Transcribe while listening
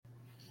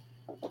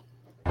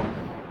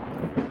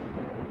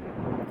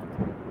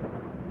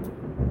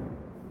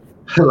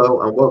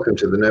Hello and welcome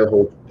to the No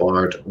Holds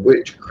Barred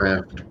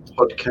Witchcraft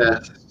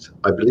podcast.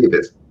 I believe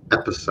it's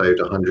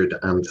episode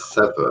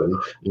 107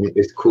 and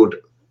it's called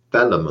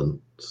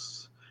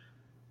Felements.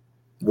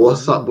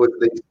 What's up Ooh. with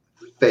these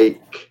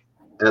fake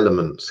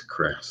elements,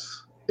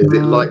 Chris? Is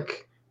it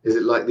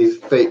like these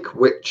fake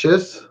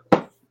witches?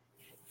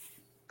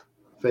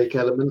 Fake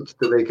elements?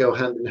 Do they go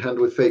hand in hand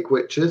with fake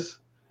witches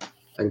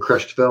and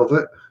crushed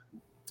velvet? Or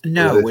is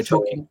No, we're this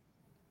talking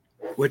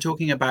we're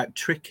talking about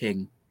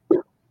tricking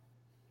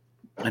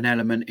an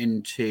element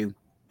into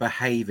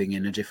behaving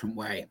in a different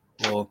way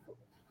or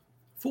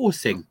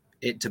forcing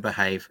it to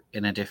behave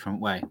in a different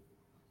way.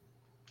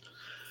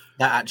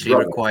 That actually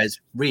right? requires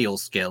real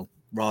skill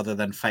rather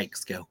than fake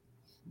skill.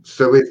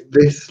 So is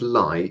this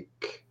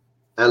like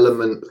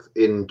elements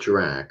in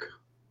drag?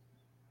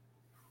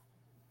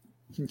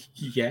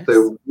 Yes.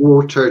 So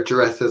water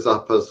dresses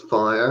up as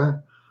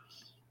fire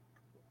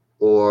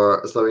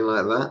or something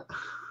like that?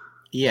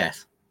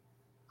 Yes.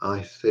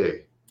 I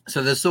see.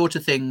 So the sort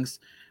of things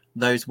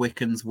those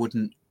Wiccans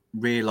wouldn't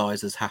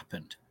realise has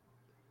happened.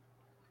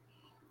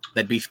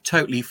 They'd be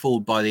totally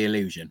fooled by the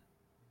illusion.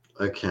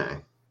 Okay.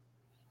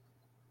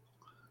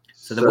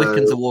 So the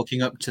Wiccans So are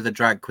walking up to the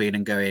drag queen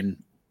and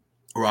going,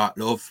 "Right,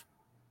 love,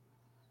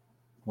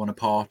 want a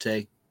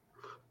party?"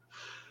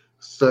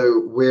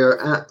 we're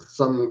at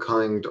some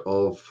kind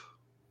of,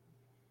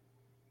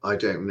 I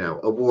don't know,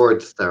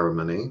 award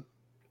ceremony,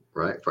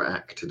 right, for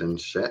acting and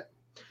shit.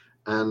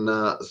 And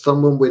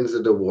someone wins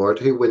an award.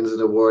 Who wins an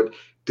award?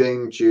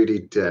 Dame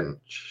Judi Dench.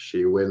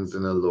 She wins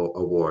an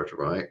award,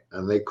 right?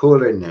 And they call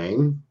her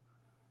name.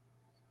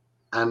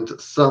 And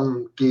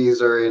some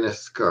geezer in a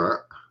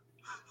skirt,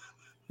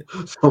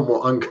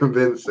 somewhat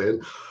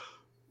unconvincing,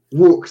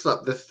 walks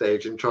up the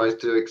stage and tries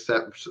to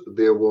accept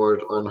the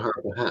award on her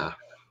behalf.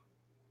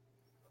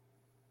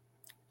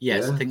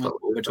 Yes, I Yeah, think that's that's what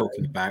what we're we're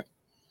talking saying. about.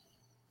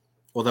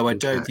 Although I Okay.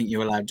 don't think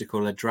you're allowed to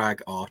call a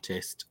drag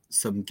artist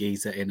some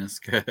geezer in a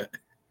skirt.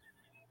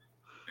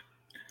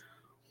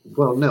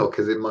 Well, no,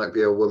 because it might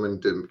be a woman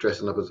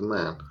dressing up as a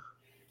man.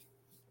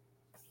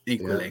 Yeah,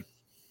 Equally.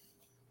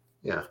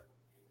 yeah,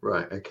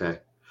 right, okay.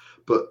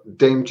 But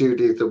Dame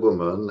Judy's a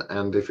woman,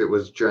 and if it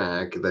was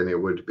drag, then it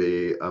would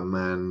be a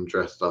man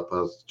dressed up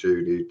as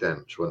Judi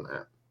Dench, wouldn't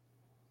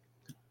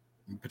it?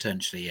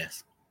 Potentially,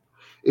 yes.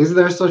 Is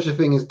there such a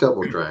thing as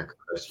double drag,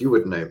 Chris? You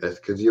would know this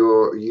because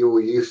you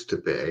used to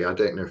be. I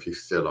don't know if you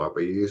still are,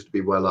 but you used to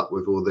be well up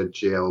with all the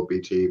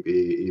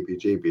GLBGB,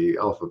 EBGB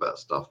alphabet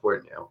stuff,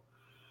 weren't you?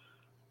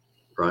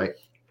 Right?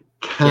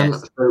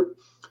 Yes. So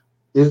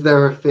is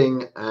there a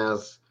thing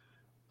as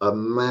a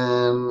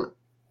man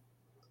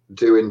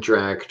doing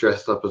drag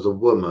dressed up as a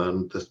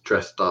woman that's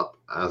dressed up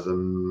as a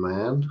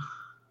man?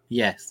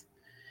 Yes.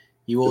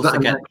 You Is that also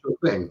an get actual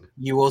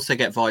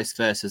thing? vice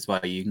versa as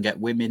well. You can get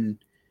women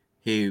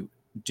who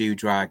do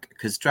drag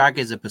because drag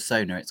is a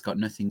persona. It's got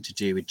nothing to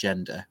do with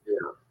gender.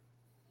 Yeah.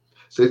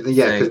 So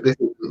yeah, So because this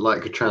isn't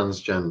like a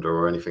transgender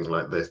or anything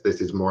like this.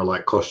 This is more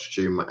like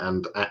costume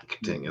and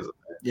acting, isn't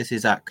it? this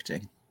is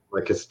acting.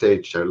 Like a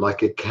stage show,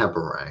 like a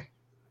cabaret.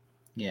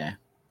 Yeah.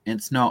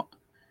 It's not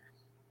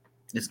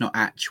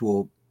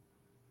actual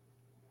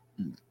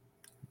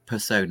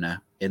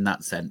persona in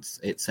that sense.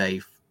 It's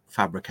a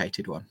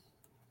fabricated one.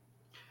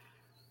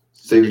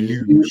 It's So an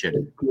you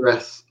illusion.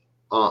 dress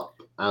up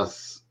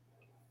as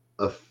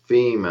a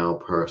female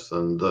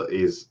person that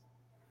is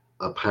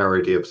a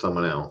parody of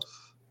someone else.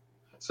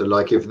 So,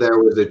 like, if there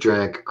was a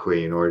drag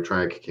queen or a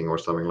drag king or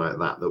something like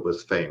that that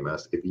was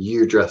famous, if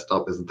you dressed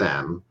up as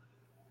them,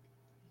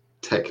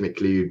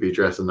 technically you'd be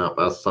dressing up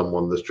as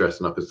someone that's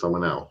dressing up as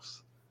someone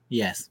else,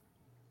 Yes.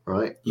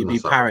 right? You'd be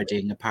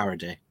parodying a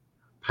parody.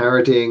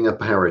 Parodying a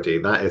parody.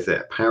 That is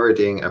it.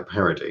 Parodying a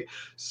parody.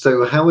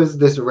 So, how is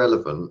this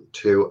relevant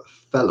to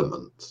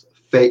Felements,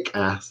 fake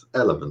ass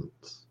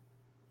elements?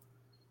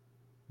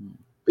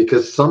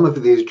 Because some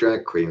of these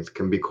drag queens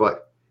can be quite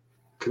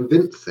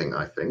convincing,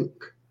 I think.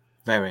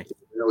 Very.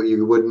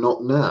 You would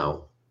not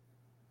know.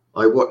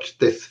 I watched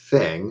this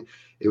thing.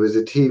 It was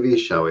a TV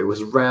show. It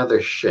was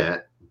rather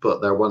shit,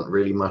 but there wasn't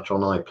really much on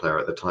iPlayer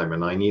at the time,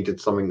 and I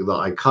needed something that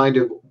I kind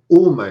of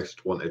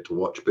almost wanted to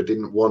watch, but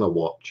didn't want to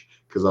watch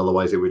because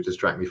otherwise it would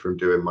distract me from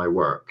doing my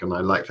work. And I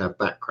like to have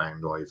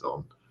background noise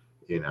on.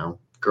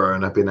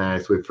 Growing up in a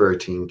house with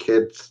 13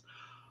 kids,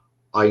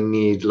 I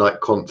need like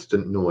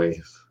constant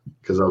noise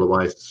because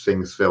otherwise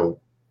things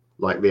feel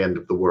like the end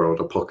of the world,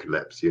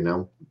 apocalypse.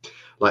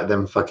 Like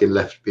them fucking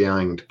Left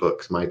Behind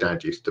books my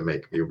dad used to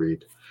make me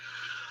read.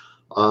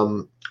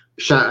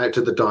 Shout out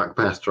to the Dark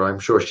Pastor. I'm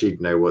sure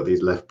she'd know what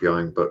these Left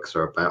Behind books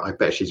are about. I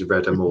bet she's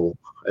read them all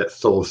at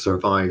Soul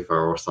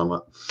Survivor or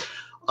something.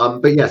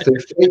 But yeah, so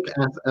fake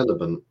ass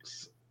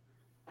elements.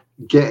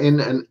 Getting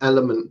an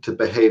element to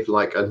behave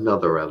like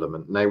another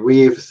element. Now,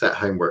 we've set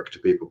homework to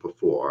people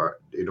before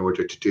in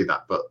order to do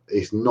that, but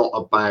it's not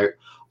about,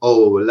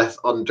 oh, let's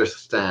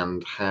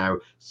understand how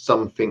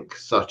something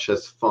such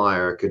as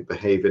fire could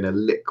behave in a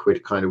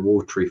liquid kind of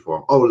watery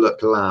form. Oh,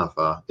 look,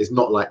 lava. It's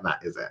not like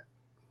that, is it?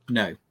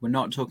 No, we're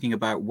not talking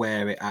about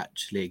where it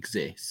actually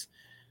exists.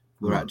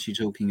 We're actually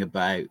talking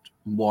about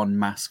one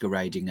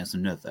masquerading as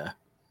another.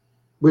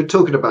 We're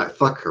talking about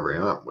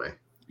fuckery, aren't we?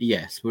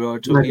 Yes, we're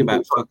talking Magical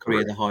about fuckery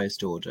fuckery. of the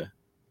highest order.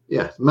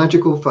 Yes,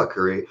 magical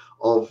fuckery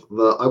of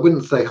the, I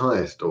wouldn't say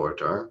highest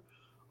order,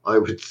 I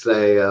would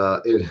say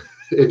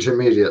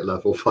intermediate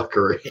level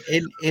fuckery.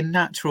 In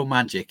natural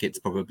magic, it's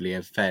probably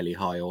a fairly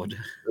high order.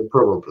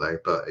 Probably,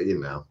 but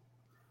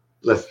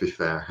let's be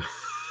fair.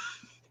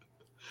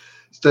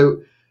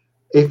 So,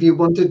 if you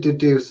wanted to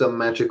do some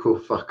magical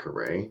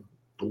fuckery,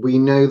 we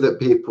know that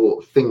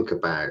people think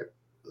about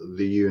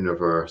the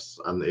universe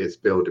and its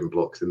building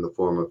blocks in the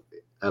form of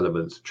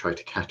elements to try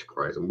to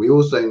categorize them. We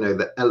also know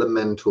that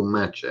elemental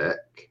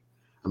magic,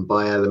 and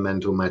by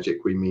elemental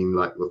magic we mean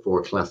like the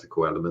four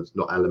classical elements,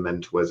 not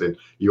elemental as in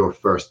your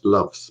first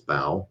love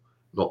spell,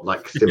 not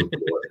like simple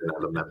as in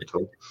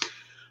elemental.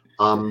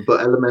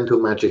 But elemental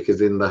magic is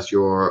in that's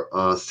your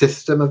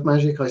system of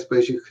magic, I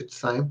suppose you could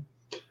say.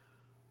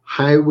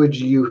 How would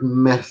you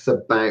mess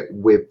about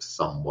with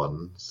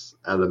someone's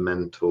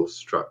elemental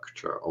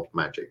structure of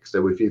magic?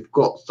 So if you've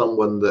got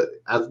someone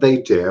that, as they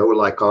do,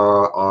 like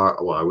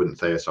our well, I wouldn't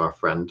say it's our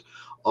friend,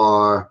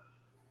 our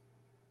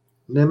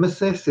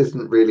nemesis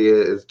isn't really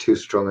is too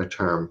strong a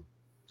term.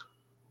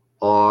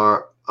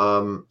 Our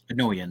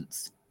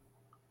Annoyance.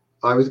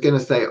 I was going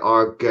to say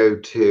our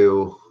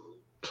go-to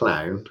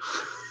clown,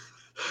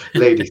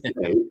 Lady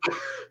Snake.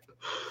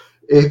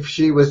 If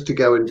she was to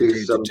go and do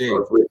some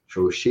sort of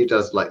ritual, she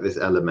does like this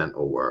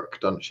elemental work,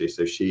 doesn't she?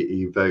 So she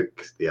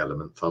evokes the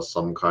elements as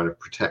some kind of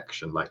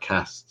protection, like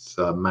casts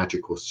a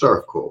magical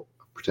circle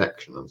of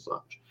protection and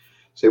such.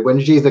 So when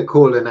she's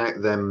calling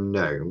out them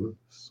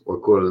gnomes or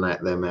calling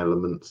out them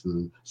elements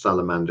and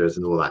salamanders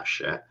and all that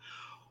shit,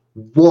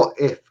 what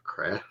if,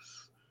 Chris,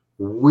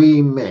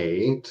 we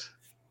made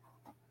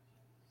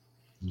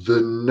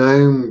the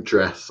gnome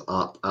dress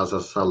up as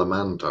a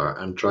salamander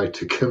and try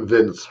to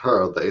convince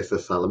her that it's a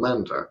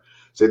salamander?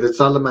 So the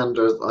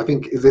salamanders, I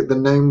think, is it the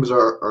gnomes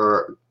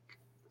are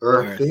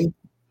earthy, Earth.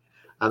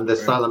 and the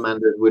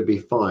salamanders would be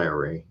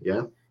fiery,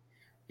 yeah?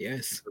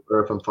 Yes.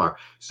 Earth and fire.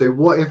 So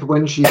what if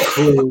when she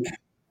calls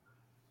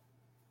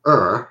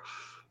earth,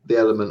 the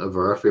element of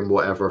earth, in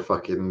whatever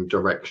fucking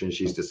direction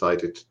she's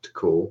decided to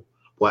call,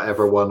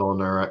 whatever one on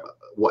her,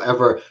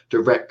 whatever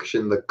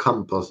direction the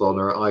compass on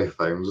her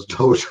iPhone's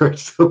told her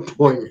to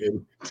point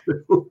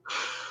into,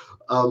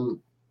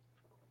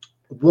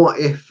 what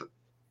if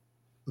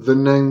the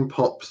gnome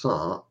pops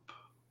up,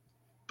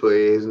 but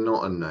it is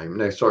not a gnome?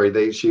 No,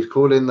 sorry, she's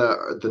calling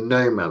the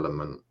gnome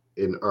element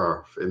in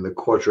Earth, in the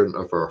quadrant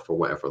of Earth or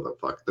whatever the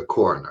fuck, the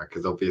corner,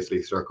 because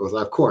obviously circles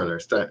have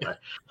corners, don't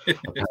they?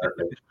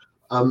 Apparently.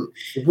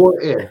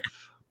 What if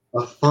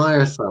a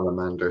fire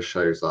salamander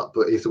shows up,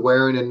 but it's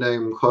wearing a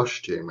gnome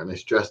costume and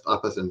it's dressed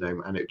up as a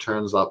gnome, and it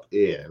turns up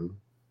in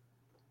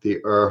the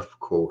Earth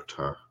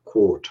quarter,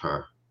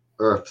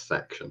 Earth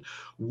section?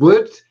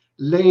 Would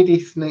Lady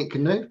Snake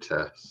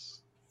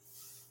notice?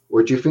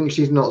 Or do you think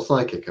she's not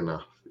psychic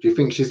enough? Do you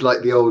think she's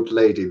like the old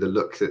lady that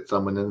looks at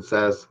someone and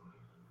says,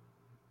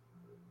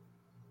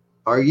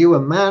 "Are you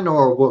a man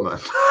or a woman?"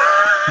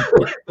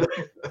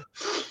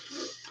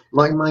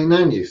 Like my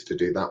nan used to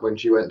do that when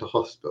she went to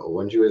hospital.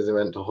 When she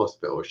went to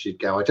hospital, she'd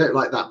go, "I don't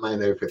like that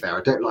man over there.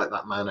 I don't like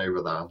that man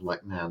over there." I'm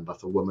like, "Nan,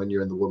 that's a woman.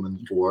 You're in the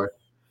woman's ward."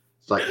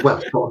 It's like, "Well,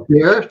 it's got a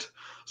beard."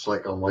 It's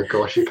like, "Oh my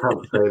gosh, you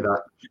can't say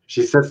that."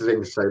 She says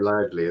things so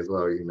loudly as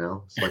well,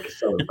 It's like it's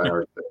so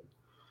embarrassing.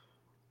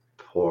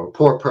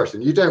 Poor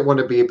person. You don't want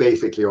to be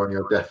basically on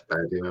your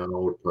deathbed, an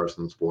old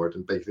person's ward,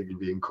 and basically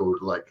being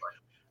called like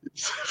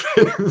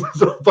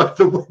by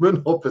the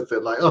woman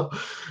opposite, like, "Oh,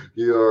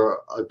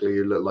 you're ugly,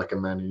 you look like a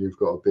man and you've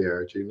got a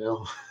beard,"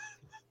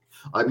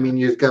 I mean,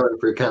 you're going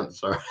through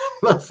cancer.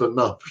 That's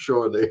enough,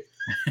 surely.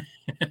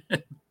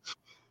 But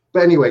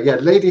anyway, yeah,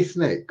 Lady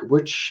Snake,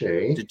 would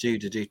she be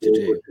able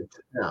to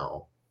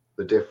tell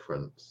the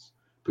difference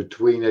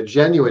between a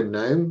genuine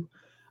gnome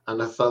and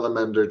a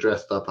salamander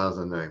dressed up as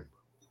a gnome?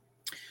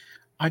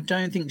 I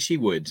don't think she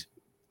would,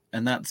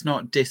 and that's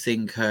not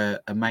dissing her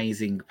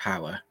amazing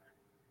power.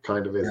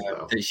 Kind of is,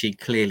 though. That she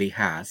clearly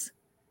has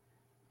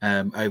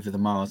over the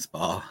Mars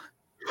bar.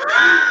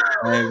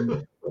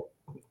 Hey,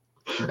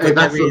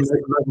 that's some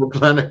next-level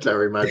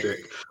planetary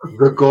magic.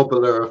 The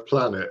gobbler of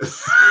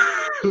planets.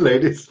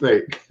 Lady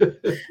Snake. I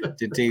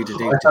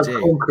have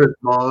conquered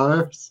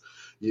Mars.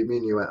 You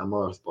mean you ate a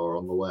Mars bar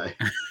on the way?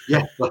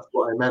 Yes, that's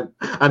what I meant.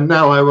 And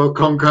now I will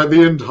conquer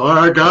the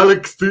entire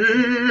galaxy.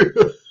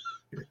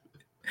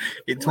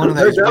 It's one of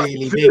those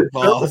really big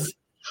bars.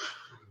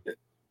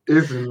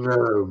 Is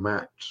no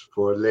match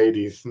for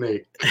Lady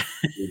Snake.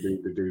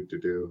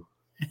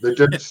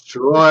 The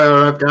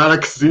destroyer of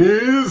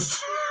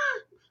galaxies.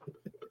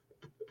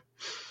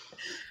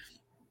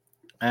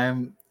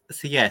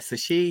 So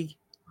she,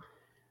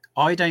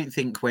 I don't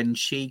think when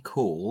she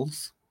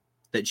calls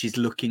that she's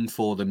looking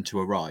for them to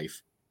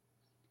arrive.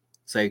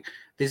 So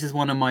this is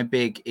one of my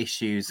big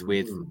issues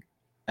with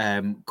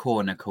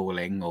corner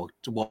calling or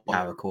watch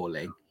hour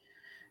calling,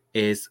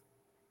 is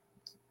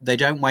they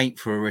don't wait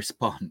for a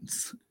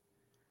response.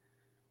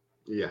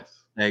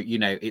 Yes. So,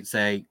 it's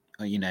a,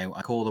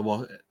 I call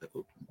the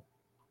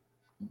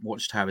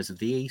watchtowers of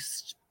the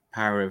east,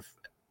 power of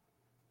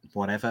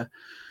whatever.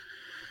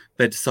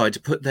 They decide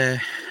to put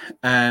there.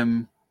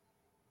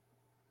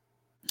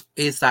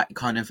 Is that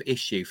kind of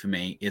issue for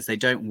me? Is they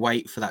don't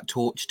wait for that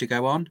torch to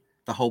go on.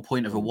 The whole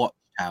point of a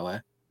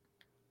watchtower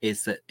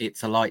is that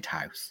it's a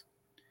lighthouse.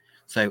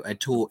 So a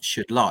torch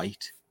should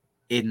light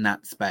in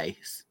that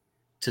space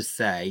to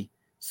say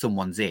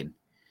someone's in.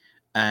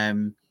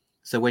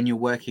 So when you're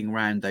working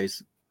around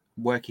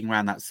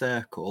that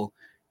circle,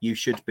 you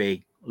should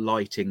be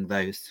lighting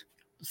those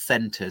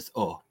centers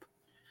up.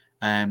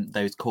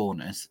 Those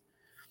corners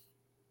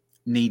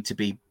need to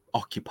be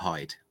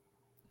occupied.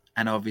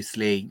 And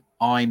obviously,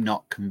 I'm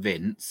not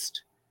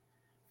convinced.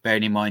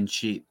 Bearing in mind,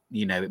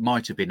 it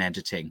might have been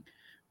editing,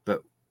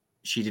 but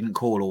she didn't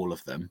call all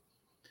of them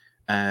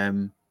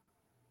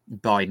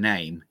by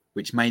name,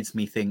 which makes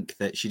me think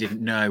that she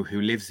didn't know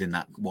who lives in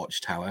that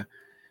watchtower.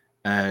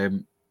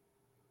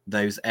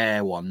 Those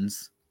air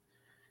ones,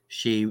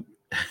 she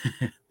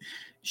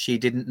she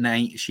didn't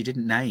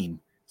name.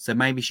 So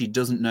maybe she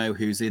doesn't know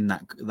who's in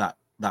that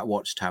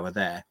watchtower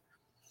there.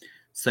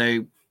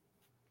 So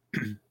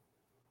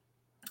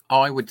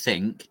I would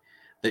think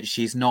that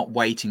she's not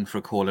waiting for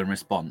a call and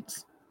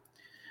response.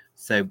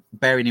 So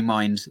bearing in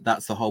mind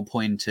that's the whole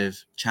point of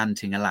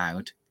chanting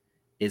aloud,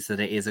 is that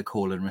it is a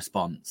call and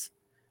response,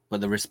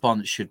 but the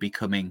response should be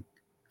coming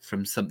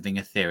from something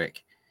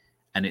etheric,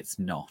 and it's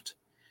not.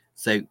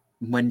 So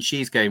when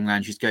she's going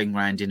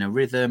around in a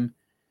rhythm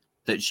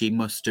that she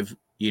must have,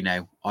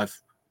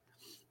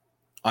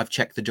 I've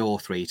checked the door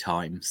 3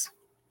 times,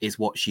 is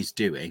what she's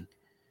doing,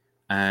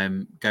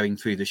 going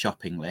through the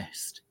shopping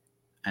list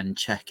and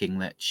checking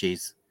that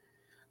she's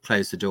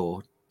closed the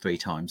door 3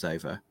 times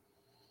over,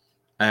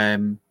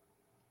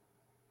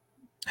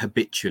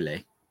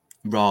 habitually,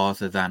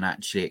 rather than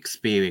actually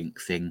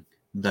experiencing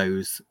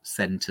those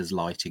centers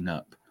lighting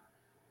up.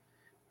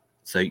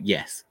 So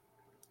yes.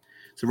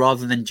 So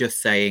rather than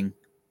just saying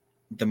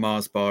the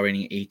Mars bar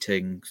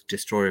eating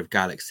destroyer of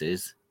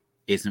galaxies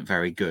isn't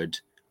very good,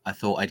 I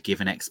thought I'd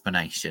give an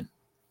explanation.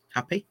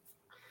 Happy?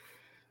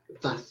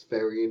 That's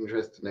very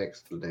interesting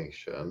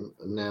explanation.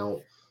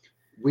 Now,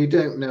 we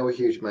don't know a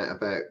huge amount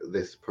about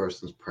this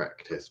person's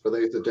practice. For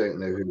those that don't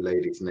know who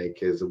Lady Snake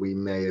is, we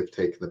may have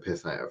taken the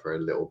piss out of her a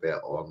little bit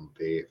on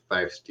the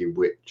Fausty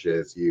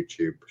Witches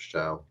YouTube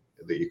show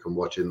that you can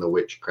watch in the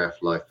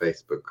Witchcraft Live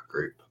Facebook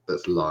group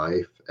that's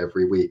live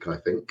every week, I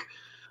think.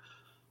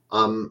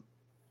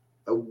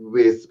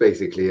 Is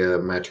basically a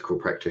magical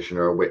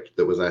practitioner, a witch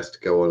that was asked to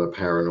go on a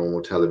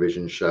paranormal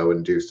television show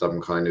and do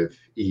some kind of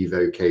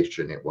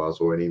evocation,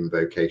 or an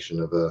invocation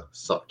of a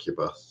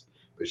succubus.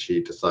 But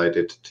she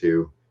decided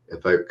to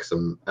evoke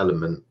some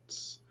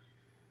elements,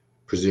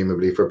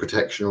 presumably for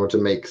protection or to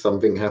make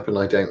something happen.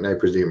 I don't know.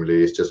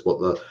 Presumably, it's just what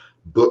the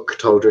book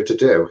told her to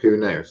do. Who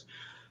knows?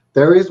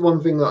 There is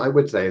one thing that I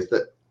would say is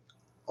that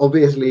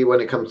obviously,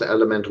 when it comes to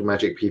elemental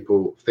magic,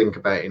 people think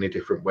about it in a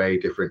different way.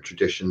 Different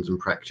traditions and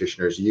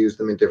practitioners use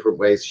them in different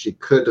ways. She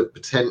could have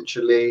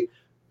potentially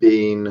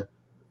been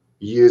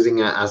using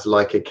it as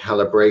like a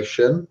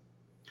calibration.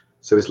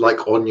 So it's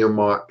like on your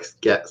marks,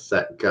 get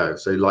set, go.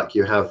 So like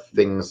you have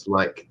things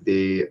like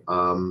the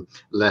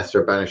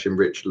lesser banishing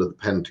ritual of the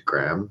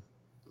pentagram,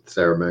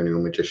 ceremonial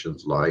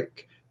magicians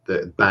like,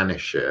 that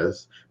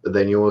banishes. But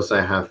then you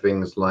also have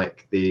things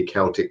like the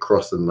Celtic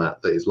cross and that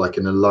is like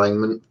an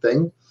alignment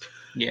thing.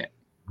 Yeah.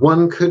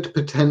 One could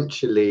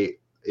potentially,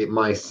 it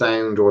might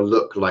sound or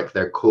look like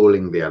they're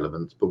calling the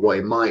elements, but what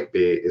it might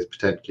be is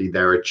potentially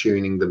they're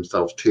attuning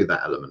themselves to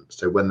that element.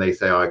 So when they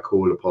say, I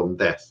call upon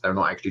this, they're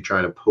not actually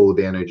trying to pull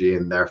the energy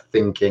in. They're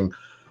thinking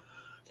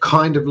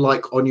kind of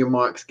like on your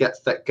marks, get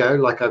set, go.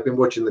 Like I've been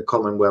watching the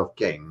Commonwealth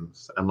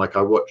Games, and like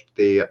I watched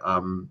the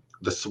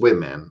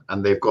swimming,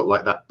 and they've got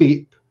like that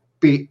beep,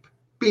 beep,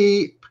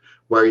 beep,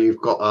 where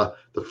you've got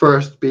the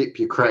first beep,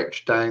 you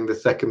crouch down, the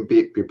second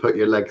beep, you put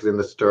your legs in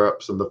the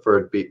stirrups, and the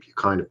third beep, you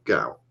kind of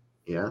go.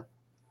 Yeah.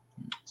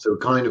 So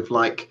kind of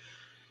like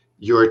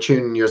you're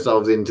tuning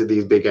yourselves into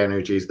these big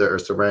energies that are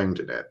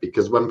surrounding it.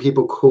 Because when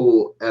people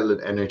call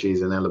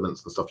energies and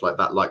elements and stuff like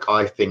that, like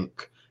I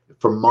think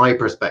from my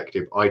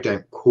perspective, I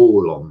don't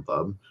call on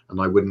them, and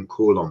I wouldn't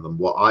call on them.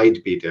 What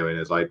I'd be doing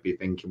is I'd be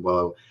thinking,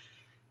 well,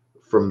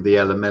 from the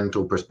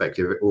elemental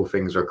perspective, all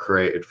things are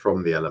created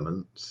from the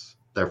elements.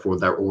 Therefore,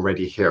 they're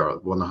already here.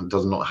 One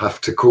does not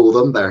have to call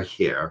them. They're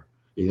here.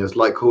 It's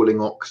like calling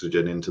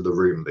oxygen into the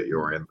room that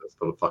you're in that's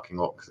full of fucking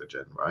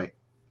oxygen, right?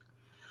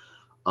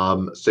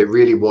 So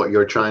really what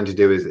you're trying to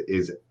do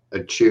is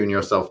attune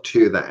yourself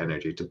to that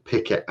energy, to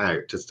pick it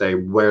out, to say,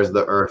 where's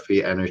the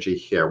earthy energy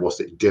here? What's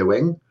it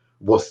doing?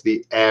 What's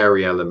the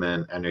airy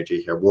element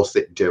energy here? What's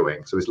it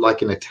doing? So it's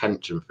like an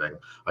attention thing.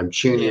 I'm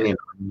tuning in,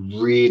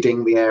 I'm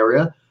reading the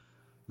area.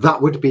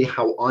 That would be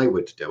how I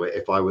would do it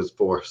if I was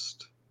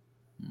forced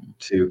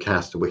to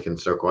cast a Wiccan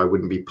circle. I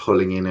wouldn't be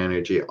pulling in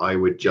energy. I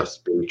would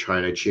just be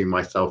trying to tune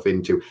myself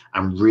into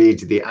and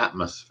read the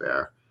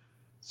atmosphere.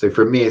 So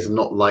for me, it's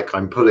not like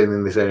I'm pulling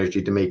in this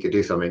energy to make it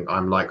do something.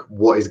 I'm like,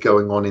 what is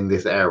going on in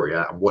this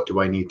area and what do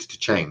I need to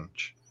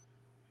change?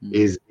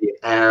 Is the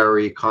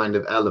airy kind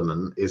of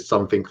element, is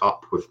something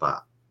up with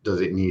that?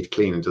 Does it need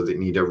cleaning? Does it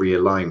need a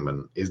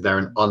realignment? Is there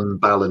an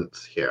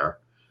unbalance here?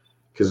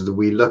 Because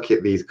we look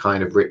at these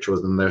kind of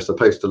rituals and they're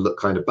supposed to look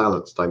kind of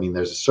balanced. I mean,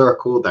 there's a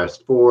circle, there's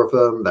 4 of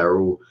them, they're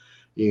all,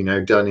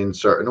 done in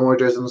certain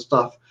orders and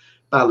stuff.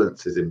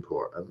 Balance is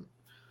important.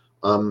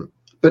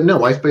 But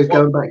no, I suppose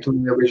going back to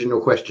the original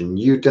question,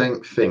 you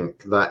don't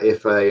think that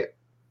if a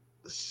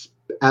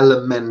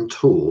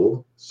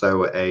elemental,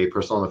 so a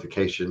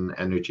personification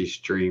energy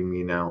stream,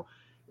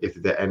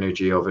 if the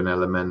energy of an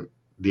element,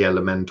 the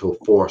elemental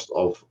force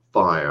of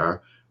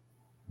fire,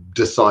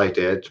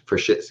 decided for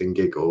shits and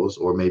giggles,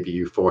 or maybe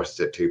you forced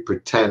it to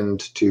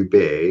pretend to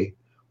be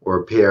or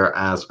appear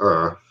as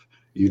Earth,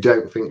 you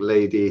don't think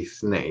Lady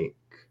Snake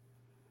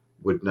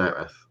would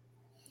notice?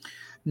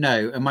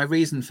 No, and my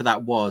reason for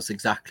that was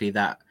exactly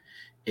that,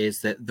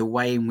 is that the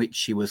way in which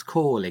she was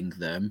calling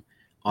them,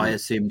 I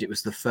assumed it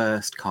was the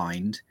first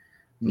kind,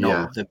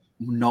 not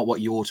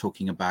what you're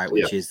talking about,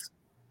 which is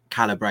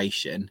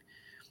calibration.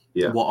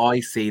 What I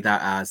see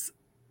that as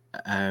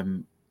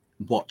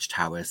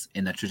watchtowers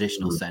in the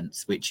traditional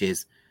sense, which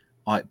is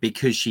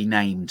because she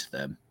named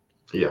them.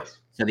 Yes.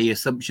 So the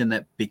assumption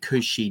that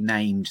because she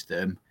named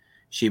them,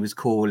 she was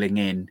calling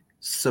in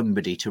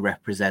somebody to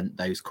represent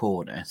those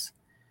corners,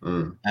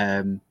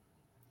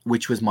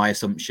 which was my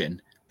assumption.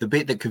 The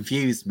bit that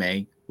confused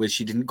me was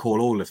she didn't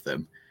call all of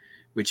them,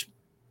 which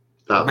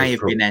may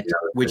have been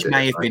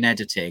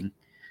editing.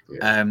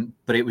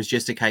 But it was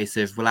just a case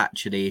of, well,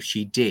 actually, if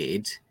she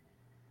did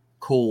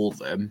call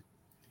them,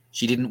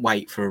 she didn't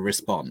wait for a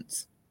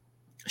response.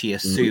 She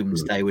assumed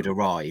they would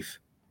arrive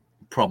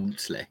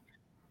promptly.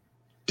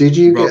 Did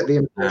you get the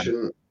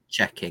impression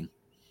checking?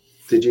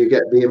 Did you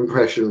get the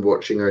impression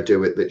watching her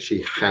do it that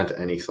she had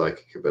any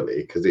psychic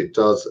ability? Because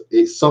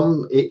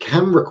it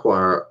can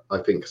require, I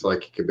think,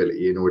 psychic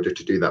ability in order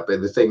to do that, but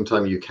at the same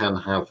time you can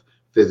have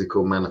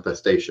physical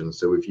manifestations.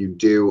 So if you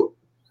do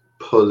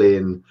pull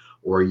in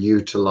or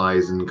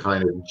utilize and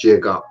kind of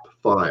jig up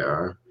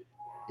fire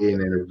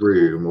in a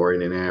room or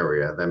in an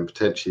area, then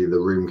potentially the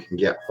room can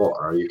get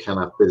hotter. You can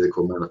have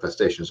physical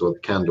manifestations, or the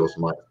candles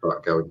might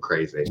start going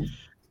crazy.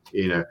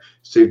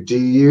 So do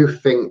you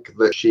think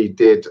that she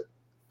did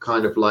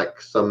kind of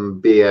like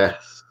some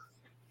BS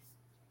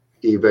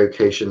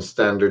evocation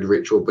standard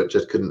ritual, but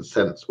just couldn't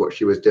sense what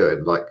she was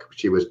doing? Like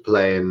she was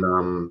playing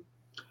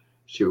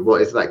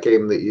what is that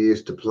game that you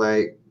used to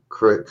play,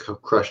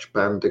 Crash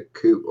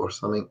Bandicoot or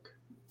something?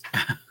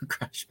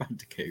 Crash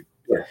Bandicoot.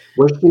 Yeah.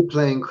 Was she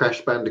playing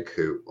Crash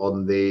Bandicoot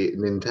on the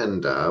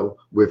Nintendo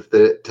with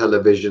the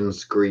television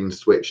screen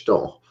switched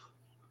off?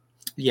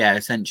 Yeah,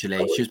 essentially.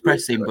 She was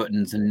pressing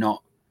buttons and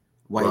not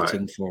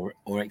waiting for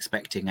or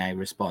expecting a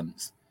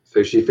response.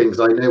 So she thinks,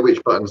 I know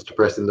which buttons to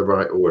press in the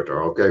right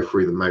order. I'll go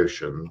through the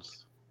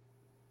motions.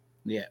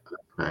 Yeah.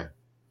 Okay.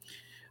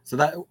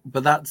 So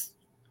that's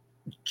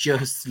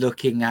just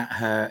looking at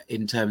her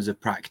in terms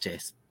of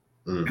practice.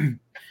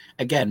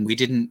 Again, we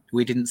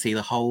didn't see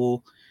the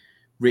whole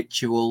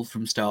ritual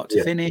from start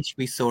to finish.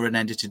 We saw an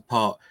edited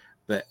part,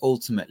 but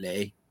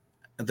ultimately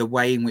the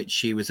way in which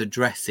she was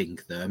addressing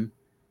them,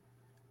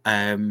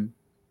 there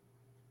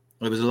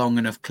was a long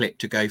enough clip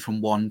to go from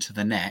one to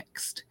the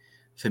next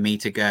for me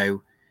to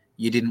go,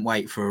 you didn't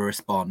wait for a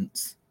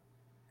response,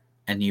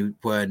 and you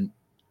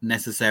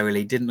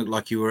didn't look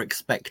like you were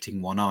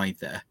expecting one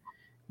either,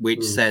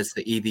 which says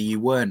that either you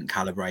weren't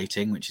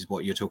calibrating, which is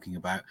what you're talking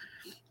about,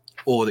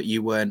 or that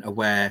you weren't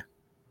aware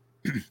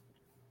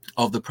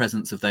of the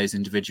presence of those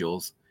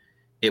individuals.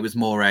 It was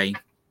more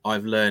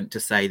I've learned to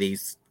say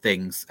these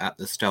things at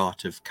the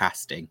start of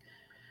casting.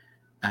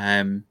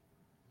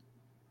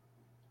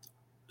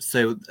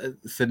 So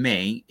for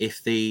me,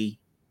 if the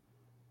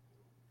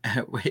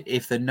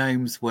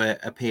gnomes were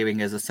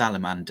appearing as a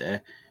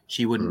salamander,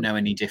 she wouldn't know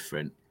any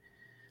different.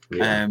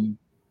 But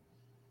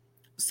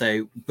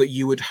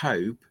you would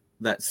hope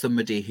that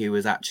somebody who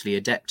was actually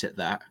adept at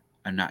that,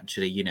 and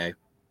actually,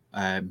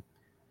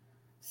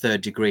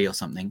 third degree or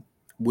something,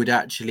 would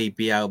actually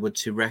be able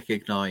to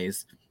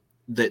recognize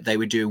that they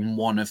were doing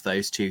one of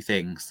those two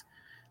things.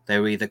 They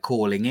were either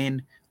calling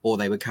in or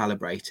they were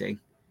calibrating,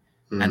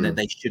 and that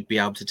they should be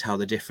able to tell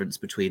the difference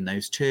between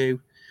those two,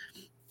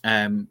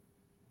 and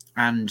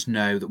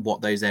know that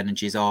what those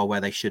energies are, where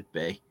they should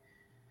be.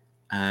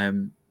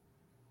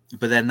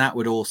 But then that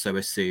would also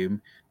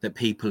assume that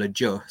people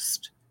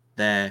adjust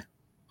their,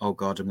 oh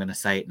God, I'm going to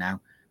say it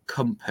now,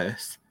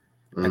 compass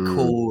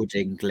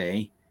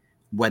accordingly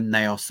when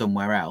they are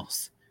somewhere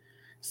else.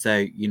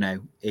 So,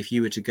 if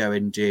you were to go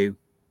and do,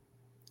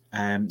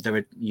 there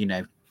are,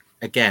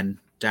 again,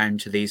 down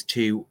to these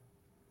two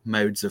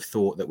modes of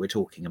thought that we're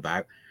talking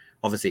about.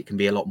 Obviously, it can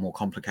be a lot more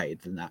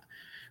complicated than that.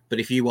 But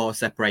if you are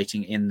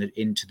separating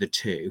into the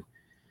two,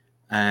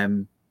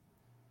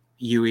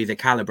 you're either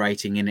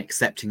calibrating and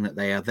accepting that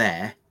they are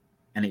there,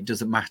 and it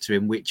doesn't matter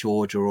in which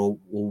order or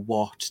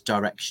what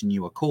direction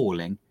you are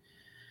calling,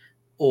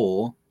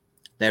 or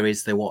there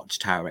is the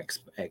watchtower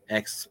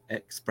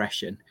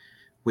expression,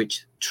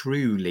 which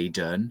truly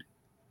done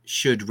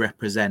should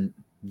represent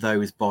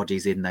those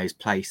bodies in those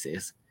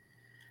places.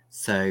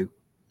 So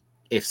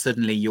if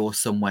suddenly you're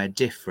somewhere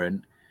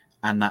different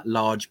and that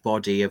large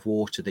body of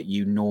water that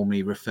you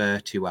normally refer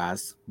to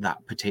as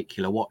that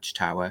particular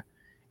watchtower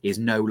is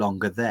no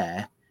longer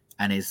there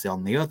and is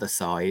on the other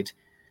side,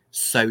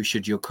 so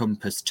should your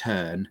compass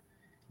turn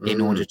in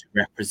Mm, order to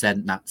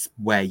represent that's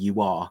where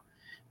you are,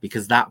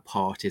 because that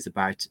part is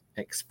about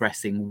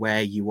expressing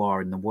where you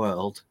are in the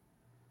world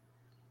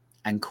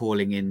and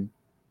calling in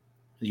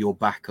your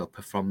backup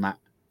from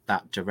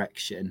that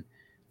direction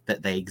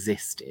that they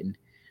exist in,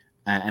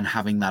 and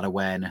having that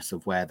awareness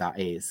of where that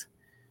is,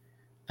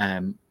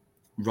 um,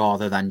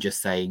 rather than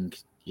just saying,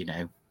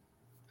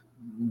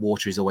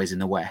 water is always in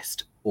the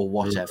west or mm.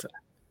 whatever.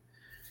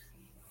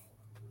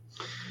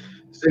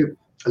 So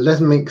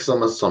let's make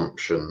some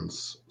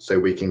assumptions so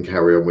we can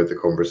carry on with the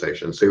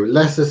conversation. So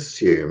let's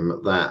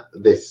assume that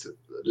this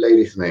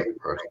Lady Snake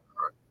person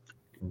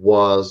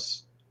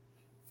was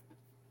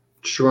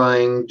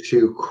trying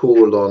to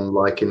call on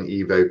like an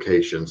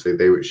evocation.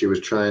 So she was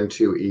trying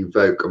to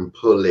evoke and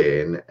pull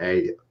in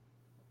a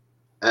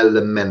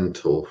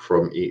elemental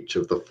from each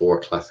of the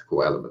four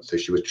classical elements. So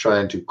she was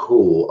trying to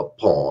call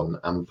upon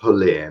and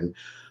pull in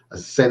a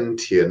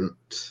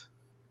sentient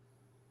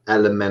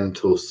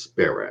elemental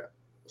spirit.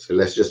 So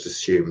let's just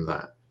assume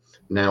that.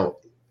 Now,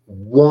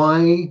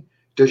 why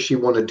does she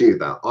want to do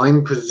that?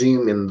 I'm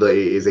presuming that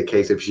it is a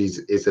case of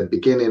it's a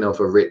beginning of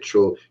a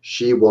ritual.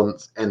 She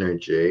wants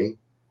energy,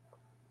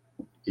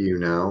 you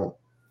know,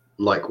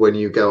 like when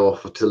you go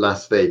off to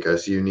Las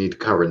Vegas, you need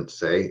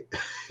currency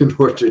in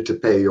order to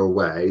pay your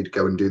way, to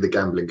go and do the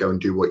gambling, go and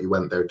do what you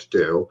went there to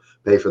do,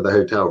 pay for the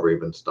hotel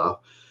room and stuff.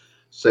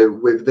 So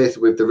with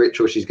the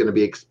ritual, she's going to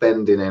be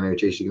expending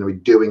energy. She's going to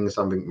be doing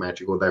something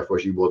magical. Therefore,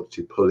 she wants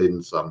to pull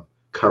in some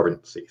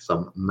currency,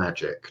 some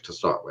magic to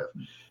start with.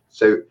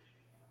 So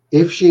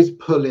if she's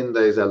pulling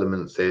those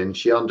elements in,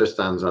 she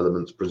understands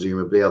elements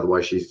presumably.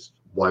 Otherwise,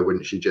 why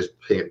wouldn't she just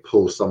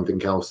pull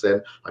something else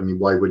in? I mean,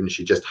 why wouldn't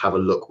she just have a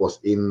look what's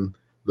in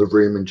the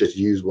room and just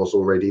use what's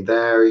already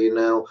there?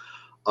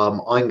 I'm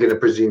going to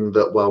presume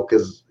that, well,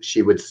 because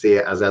she would see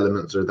it as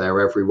elements are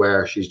there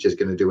everywhere, she's just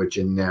going to do a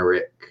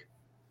generic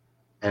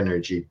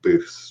energy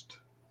boost,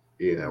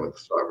 at the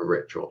start of a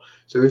ritual.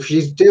 So if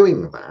she's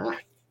doing that,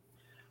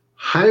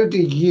 how do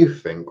you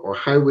think, or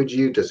how would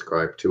you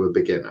describe to a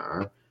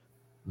beginner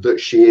that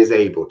she is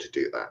able to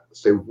do that?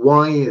 So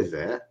why is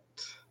it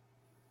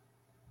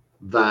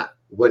that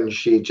when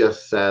she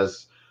just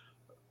says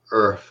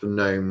earth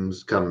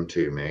gnomes come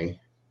to me,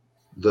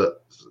 that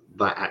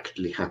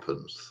actually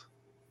happens?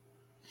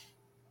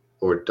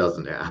 Or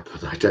doesn't it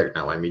happen? I don't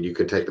know. I mean, you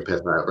could take the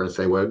piss out of her and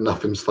say, well,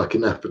 nothing's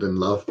fucking happening,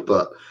 love,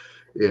 but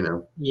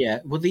Yeah,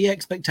 well, the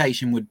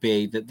expectation would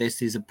be that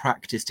this is a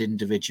practiced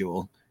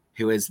individual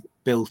who has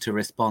built a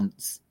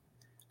response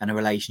and a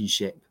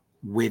relationship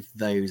with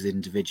those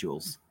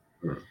individuals.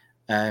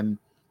 Hmm.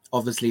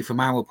 Obviously, from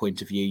our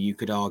point of view, you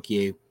could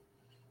argue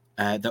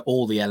that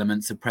all the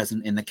elements are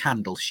present in the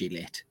candle she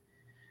lit.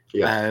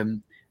 Yeah.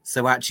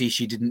 So actually,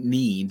 she didn't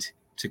need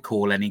to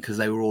call any because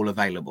they were all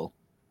available.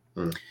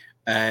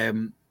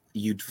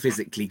 You'd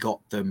physically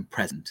got them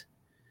present.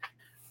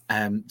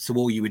 So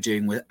all you were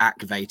doing was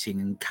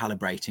activating and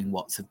calibrating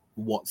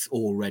what's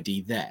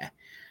already there.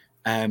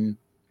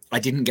 I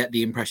didn't get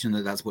the impression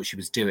that that's what she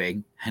was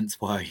doing, hence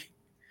why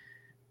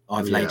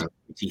I've laid it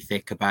pretty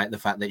thick about the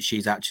fact that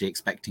she's actually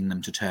expecting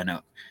them to turn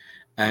up.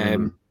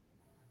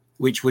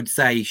 Which would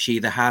say she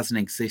either has an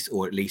exist,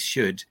 or at least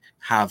should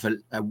have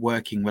a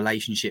working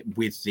relationship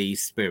with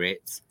these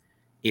spirits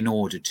in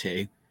order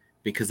to,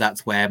 because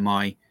that's where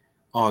my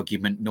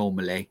argument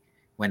normally,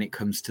 when it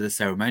comes to the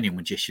ceremonial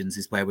magicians,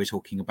 is where we're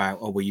talking about,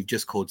 oh, well, you've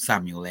just called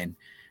Samuel in.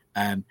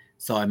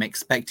 So I'm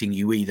expecting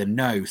you either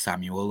know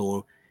Samuel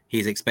or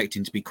he's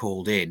expecting to be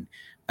called in.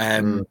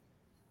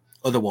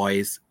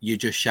 Otherwise, you're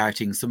just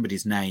shouting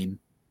somebody's name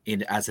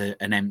in as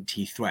an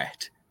empty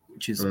threat,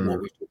 which is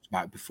what we've talked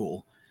about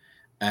before.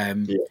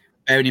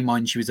 Bearing in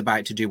mind she was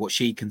about to do what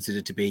she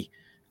considered to be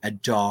a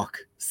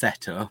dark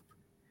setup,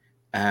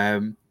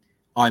 I'm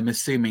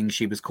assuming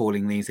she was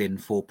calling these in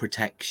for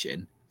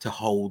protection to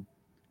hold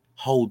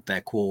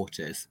their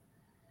quarters,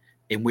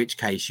 in which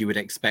case you would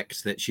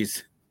expect that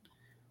she's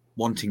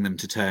wanting them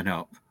to turn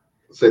up.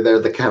 So they're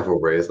the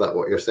cavalry, is that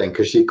what you're saying?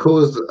 Because she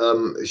calls,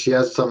 she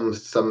has some,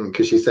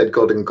 because she said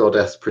God and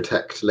Goddess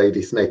protect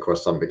Lady Snake or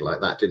something like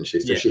that, didn't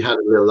she? So Yeah. she had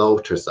a little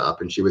altar set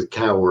up and she was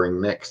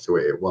cowering next to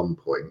it at one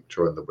point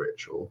during the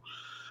ritual,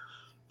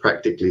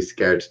 practically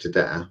scared to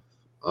death.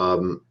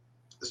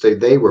 So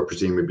they were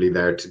presumably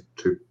there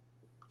to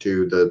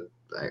do the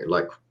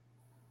like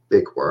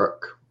big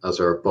work as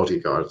her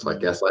bodyguards, I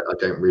guess. I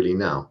don't really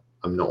know.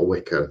 I'm not a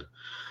Wiccan.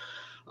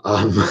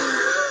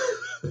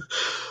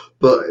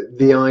 But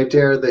the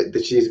idea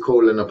that she's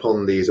calling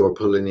upon these or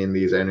pulling in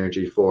these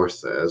energy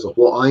forces,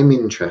 what I'm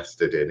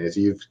interested in is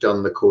you've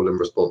done the call and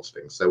response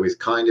thing. So it's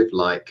kind of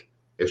like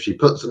if she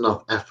puts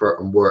enough effort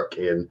and work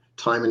in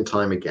time and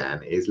time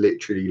again, it's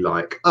literally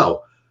like,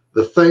 oh,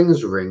 the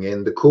phone's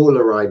ringing, the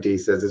caller ID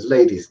says it's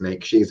Lady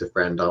Snake, she's a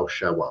friend, I'll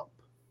show up,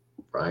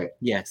 right?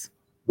 Yes.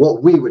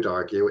 What we would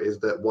argue is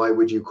that why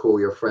would you call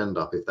your friend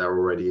up if they're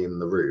already in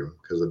the room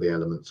because of the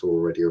elements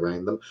already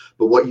around them?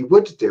 But what you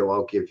would do,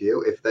 I'll give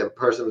you, if the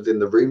person's in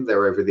the room,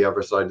 they're over the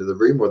other side of the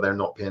room, or they're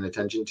not paying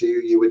attention to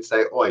you, you would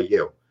say, "Oi,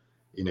 you."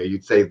 You know,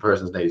 you'd say the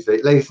person's name. You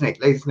say, "Lady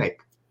Snake, Lady Snake."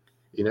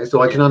 You know,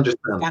 so I Yeah. can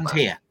understand Stand that.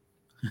 here.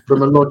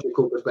 From a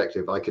logical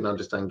perspective, I can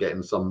understand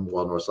getting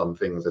someone or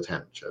something's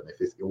attention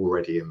if it's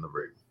already in the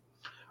room,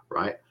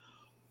 right?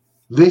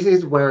 This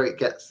is where it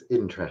gets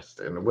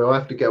interesting. We'll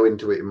have to go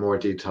into it in more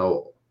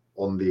detail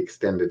on the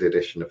extended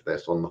edition of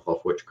this on the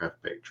Thoth Witchcraft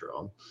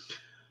Patreon.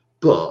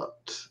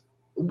 But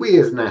we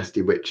as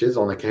nasty witches,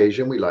 on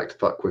occasion, we like to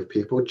fuck with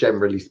people.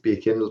 Generally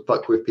speaking,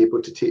 fuck with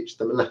people to teach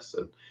them a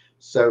lesson.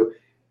 So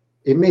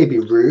it may be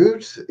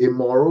rude,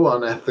 immoral,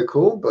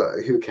 unethical,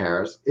 but who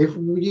cares? If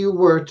you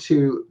were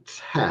to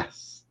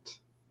test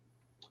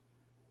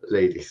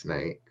Lady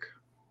Snake,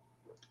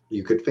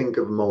 you could think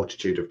of a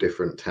multitude of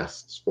different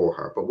tests for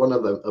her, but one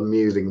of the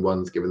amusing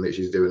ones, given that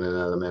she's doing an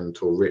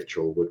elemental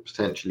ritual, would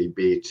potentially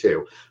be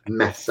to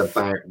mess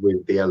about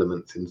with the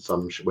elements in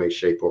some way,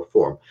 shape, or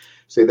form.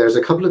 So there's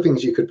a couple of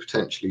things you could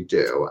potentially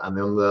do, and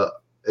on the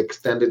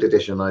extended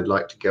edition, I'd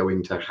like to go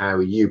into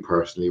how you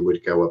personally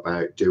would go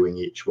about doing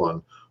each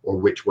one, or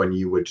which one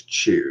you would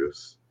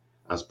choose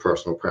as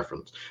personal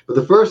preference. But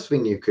the first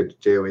thing you could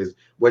do is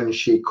when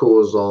she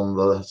calls on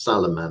the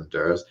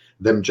salamanders,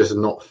 them just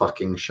not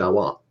fucking show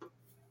up.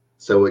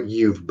 So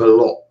you've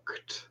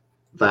blocked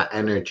that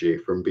energy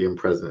from being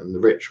present in the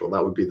ritual.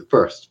 That would be the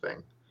first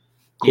thing.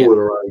 Yeah.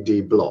 Caller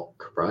ID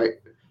block,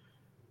 right?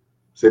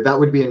 So that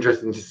would be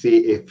interesting to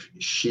see if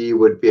she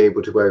would be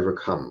able to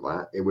overcome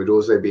that. It would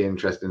also be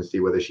interesting to see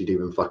whether she'd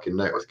even fucking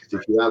notice. Because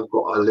if you have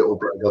got a little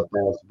bit of a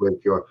buzz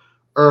with your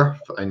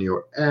earth and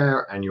your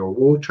air and your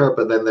water,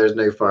 but then there's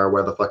no fire,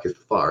 where the fuck is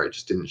the fire? It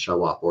just didn't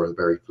show up or is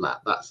very flat.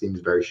 That seems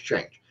very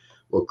strange.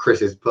 Well, Chris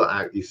has put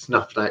out, you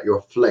snuffed out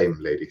your flame,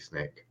 Lady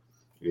Snake.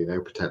 You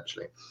know,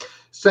 potentially.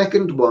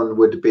 Second one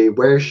would be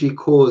where she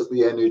calls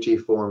the energy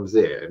forms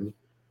in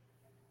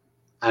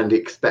and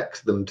expects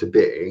them to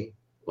be,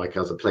 like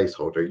as a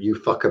placeholder, you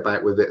fuck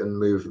about with it and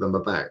move them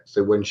about.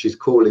 So when she's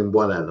calling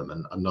one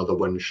element, another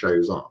one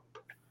shows up.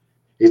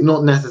 He's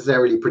not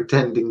necessarily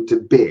pretending to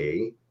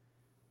be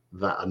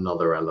that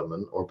another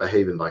element or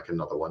behaving like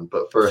another one,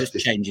 but It's first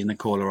just changing the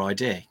caller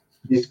ID.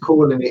 he's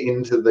calling it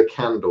into the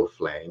candle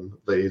flame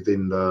that is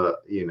in the,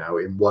 you know,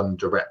 in one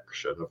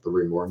direction of the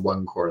room or in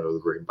one corner of the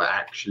room, but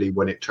actually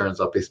when it turns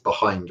up it's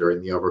behind her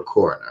in the other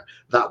corner.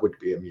 That would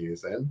be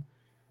amusing.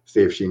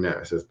 See if she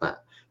notices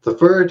that. The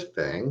third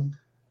thing,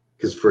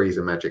 because 3 is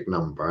a magic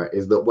number,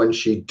 is that when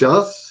she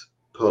does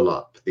pull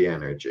up the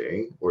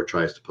energy or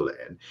tries to pull it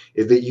in,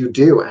 is that you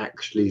do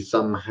actually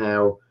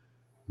somehow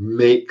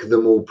make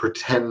them all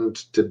pretend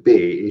to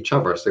be each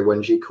other. So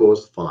when she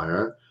calls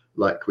fire,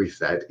 like we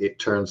said, it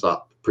turns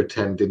up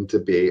pretending to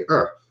be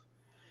earth.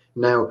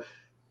 Now,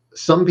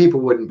 some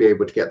people wouldn't be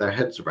able to get their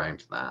heads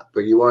around that,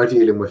 but you are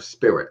dealing with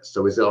spirits.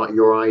 So is it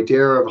your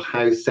idea of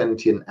how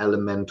sentient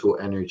elemental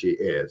energy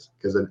is?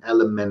 Because an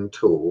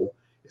elemental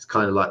is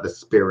kind of like the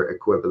spirit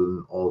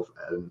equivalent of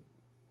a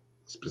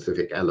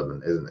specific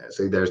element, isn't it?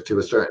 So there's to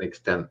a certain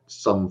extent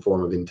some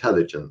form of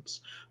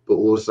intelligence, but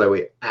also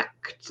it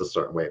acts a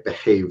certain way, it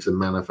behaves and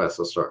manifests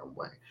a certain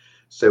way.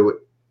 So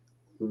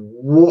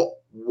what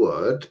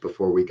would,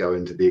 before we go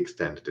into the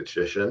extended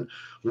edition,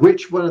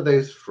 which one of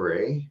those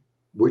 3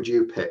 would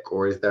you pick,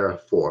 or is there a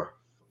 4th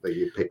that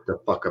you pick to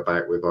fuck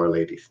about with Our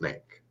Lady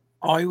Snake?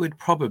 I would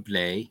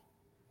probably,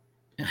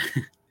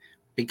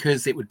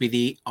 because it would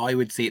be I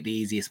would see it the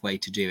easiest way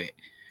to do it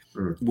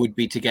would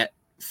be to get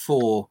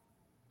 4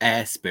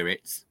 air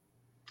spirits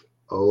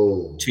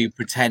to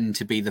pretend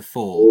to be the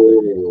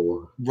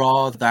 4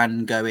 rather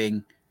than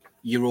going,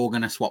 you're all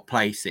going to swap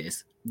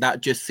places.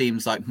 That just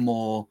seems like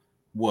more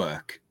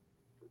work.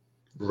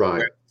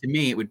 Right. To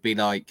me, it would be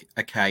like,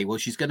 okay, well,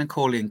 she's going to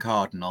call in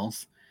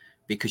cardinals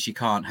because she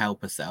can't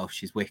help herself.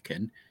 She's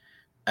Wiccan.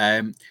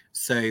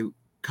 So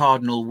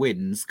cardinal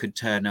winds could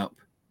turn up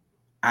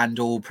and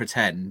all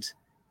pretend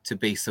to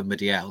be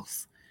somebody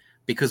else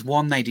because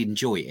one, they'd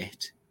enjoy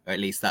it, or at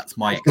least that's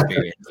my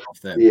experience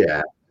of them.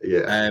 Yeah.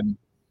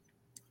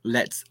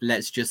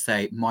 Let's just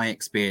say my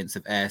experience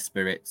of air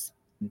spirits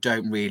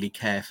don't really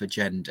care for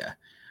gender.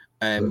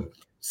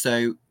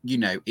 So, you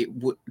know, it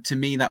would, to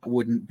me, that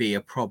wouldn't be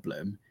a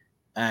problem.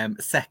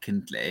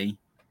 Secondly,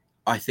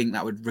 I think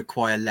that would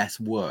require less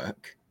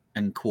work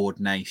and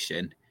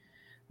coordination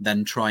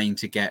than trying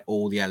to get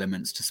all the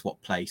elements to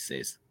swap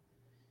places.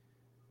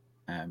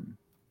 But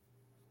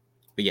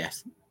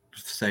yes,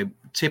 so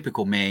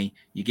typical me,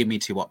 you give me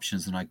 2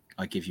 options and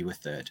I give you a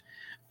third.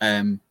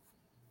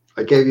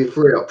 I gave you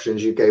 3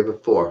 options, you gave a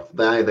 4th.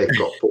 Now they've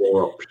got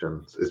 4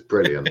 options. It's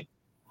brilliant.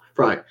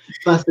 Right,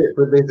 that's it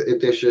for this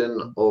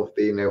edition of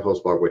the No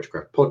Holds Barred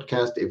Witchcraft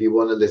podcast. If you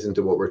want to listen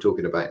to what we're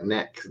talking about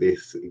next,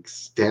 this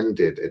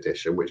extended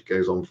edition, which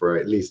goes on for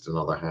at least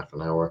another half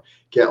an hour,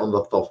 get on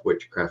the Thoth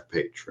Witchcraft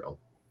Patreon,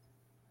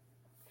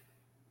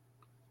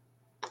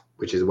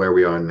 which is where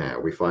we are now.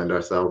 We find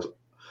ourselves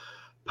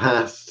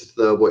past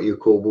the what you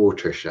call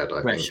watershed,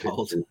 I think.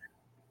 Threshold.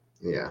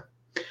 Yeah.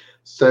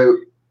 So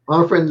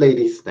our friend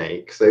Lady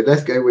Snake. So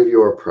let's go with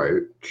your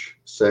approach.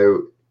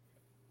 So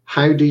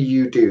how do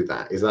you do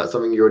that? Is that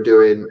something you're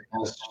doing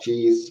as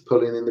she's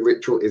pulling in the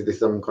ritual? Is this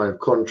some kind of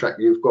contract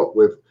you've got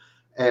with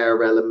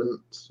air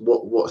elements?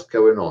 What's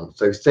going on?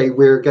 So say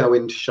we're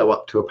going to show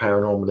up to a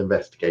paranormal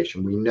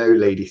investigation. We know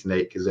Lady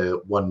Snake is a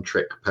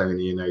one-trick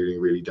pony and only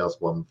really does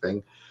one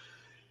thing.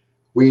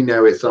 We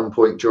know at some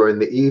point during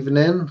the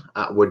evening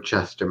at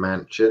Woodchester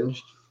Mansion,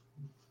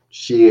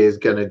 she is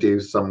going to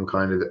do some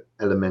kind of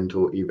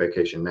elemental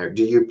evocation. Now,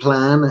 do you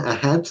plan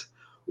ahead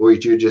or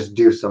do you just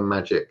do some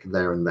magic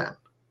there and then?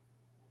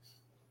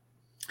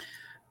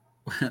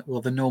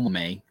 Well, the normal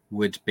me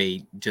would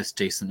be just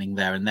do something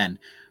there and then,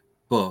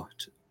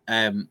 but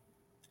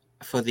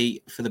for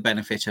the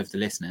benefit of the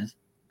listeners,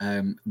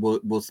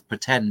 we'll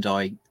pretend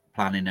I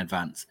plan in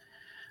advance.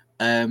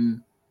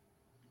 Um,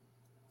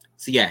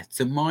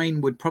 so mine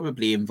would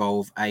probably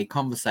involve a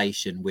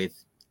conversation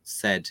with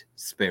said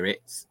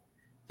spirits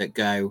that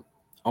go,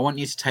 I want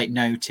you to take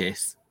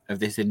notice of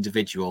this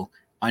individual.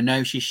 I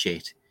know she's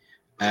shit,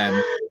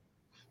 um,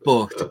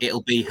 but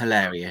it'll be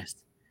hilarious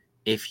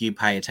if you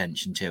pay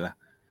attention to her.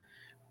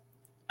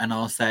 And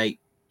I'll say,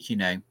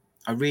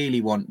 I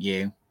really want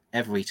you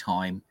every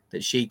time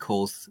that she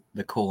calls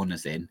the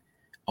corners in,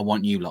 I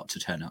want you lot to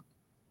turn up.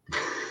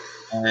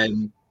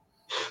 Um,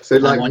 So I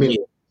like want me,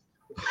 you,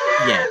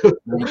 yeah.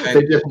 And I go,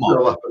 they just come on,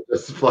 show up and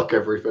just fuck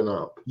everything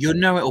up. you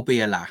know it'll be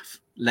a laugh.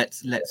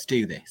 Let's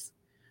do this.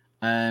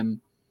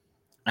 Um,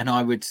 and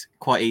I would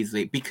quite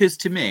easily, because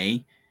to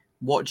me,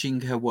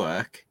 watching her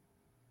work,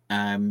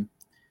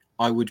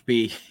 I would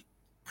be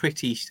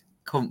pretty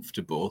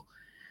comfortable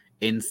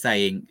in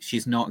saying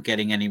she's not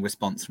getting any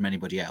response from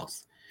anybody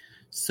else.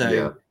 So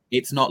Yeah.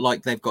 it's not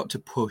like they've got to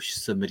push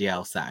somebody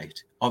else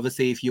out.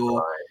 Obviously, if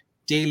you're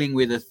dealing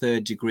with a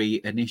third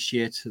degree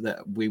initiate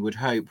that we would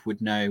hope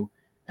would know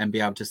and be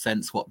able to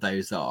sense what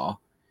those are,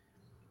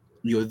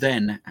 you're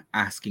then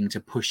asking to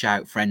push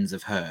out friends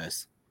of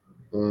hers,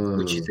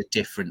 which is Mm. a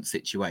different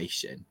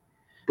situation.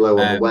 Blow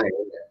them away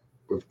Um,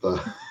 with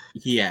the.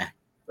 yeah.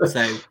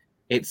 So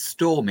it's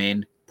storm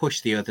in,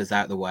 push the others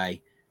out the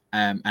way,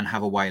 and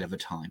have a whale of a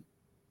time.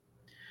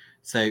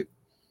 So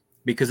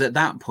because at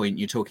that point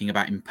you're talking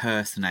about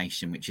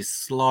impersonation, which is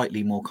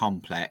slightly more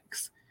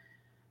complex,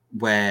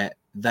 where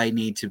they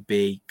need to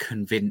be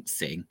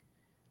convincing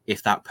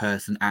if that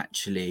person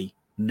actually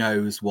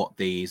knows what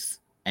these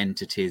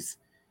entities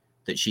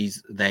that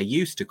they're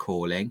used to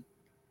calling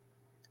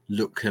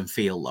look and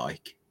feel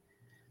like.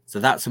 So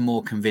that's a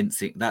more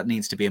convincing. That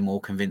needs to be a more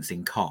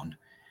convincing con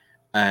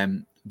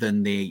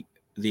than the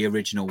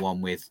original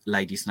one with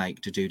Lady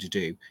Snake to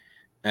do.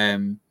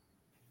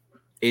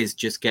 Is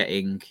just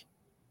getting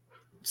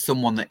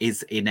someone that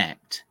is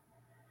inept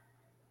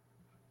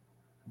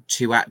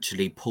to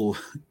actually pull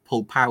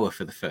power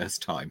for the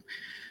first time.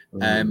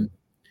 Mm.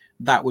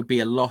 That would be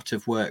a lot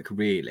of work,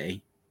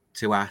 really,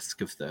 to ask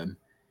of them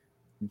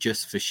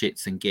just for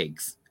shits and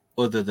gigs,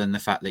 other than the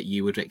fact that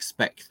you would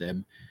expect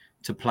them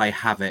to play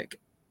havoc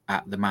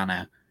at the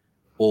manor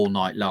all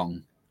night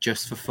long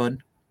just for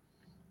fun,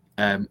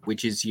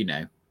 which is,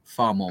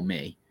 far more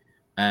me.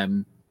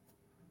 Um,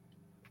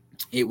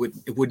 it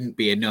wouldn't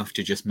be enough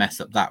to just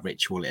mess up that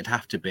ritual. It'd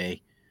have to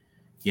be,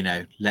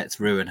 let's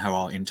ruin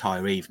her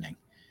entire evening.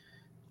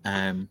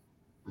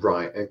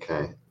 Right.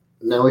 Okay.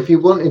 Now, if you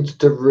wanted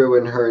to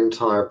ruin her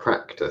entire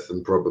practice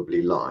and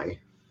probably lie,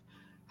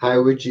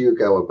 how would you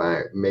go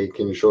about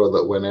making sure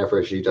that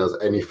whenever she does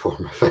any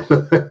form of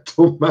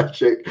elemental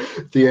magic,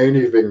 the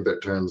only thing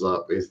that turns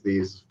up is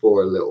these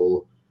four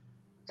little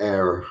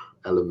air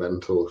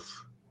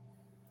elementals?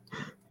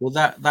 Well,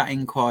 that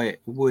inquiry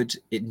would,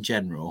 in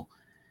general,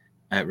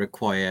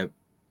 require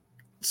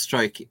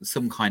striking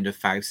some kind of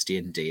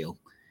Faustian deal.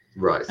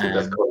 Right, so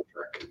that's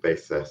contract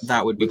basis.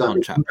 That would be Would that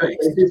be contract contract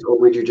based. basis, or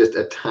would you just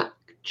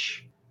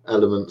attach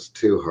elements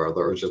to her that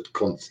are just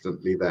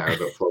constantly there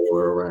that follow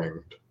her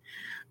around?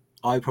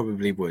 I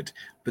probably would,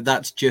 but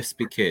that's just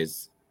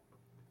because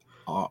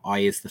I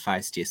is the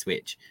Faustius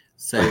witch.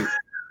 So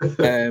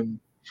um,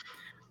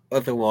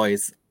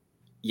 otherwise,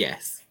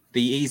 yes,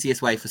 the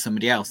easiest way for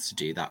somebody else to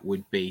do that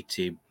would be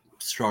to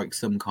strike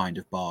some kind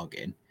of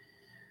bargain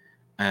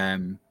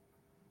um,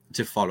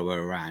 to follow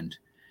her around.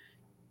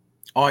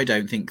 I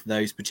don't think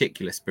those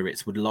particular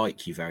spirits would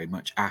like you very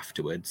much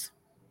afterwards.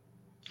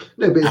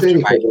 No, but it's After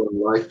only for about,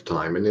 one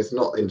lifetime, and it's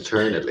not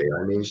internally.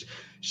 I mean,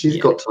 she's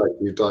yeah, got type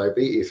 2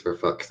 diabetes, for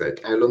fuck's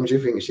sake. How long do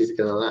you think she's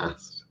going to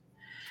last?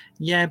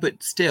 yeah,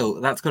 but still,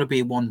 that's got to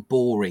be one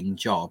boring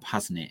job,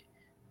 hasn't it?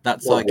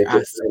 That's Well, like they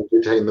just us.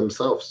 entertain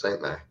themselves,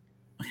 don't they?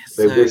 They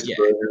So yeah,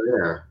 whisper in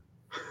her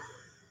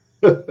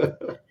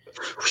ear.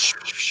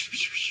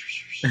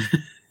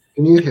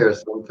 Can you hear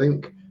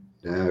something?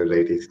 No,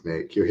 Lady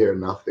Snake, you hear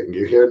nothing.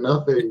 You hear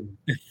nothing.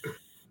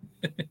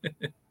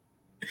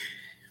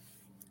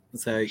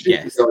 so She'd be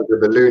yes, going to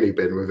the loony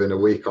bin within a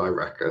week, I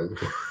reckon.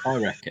 I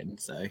reckon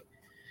so.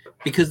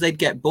 Because they'd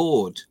get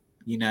bored,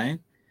 you know.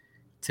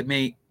 To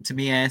me,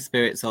 air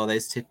spirits are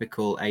those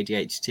typical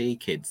ADHD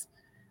kids.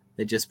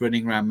 They're just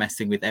running around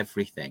messing with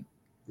everything.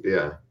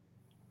 Yeah.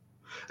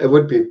 It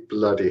would be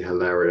bloody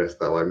hilarious,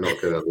 though. I'm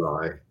not going to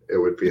lie. It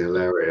would be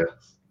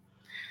hilarious.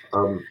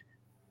 Um,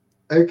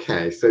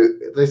 okay, so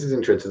this is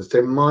interesting.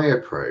 So my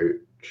approach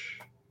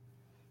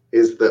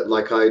is that,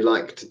 like, I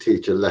like to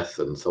teach a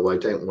lesson, so I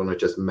don't want to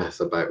just mess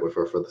about with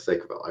her for the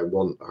sake of it. I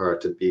want her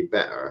to be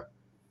better.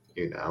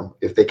 You know,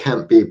 if they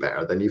can't be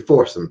better, then you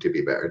force them to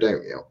be better,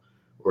 don't you?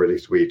 Or at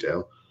least we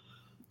do.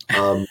 As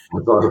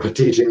I were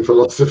teaching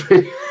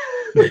philosophy.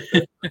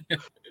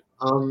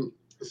 um,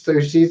 so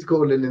she's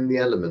calling in the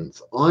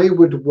elements. I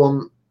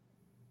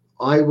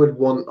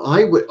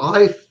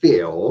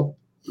feel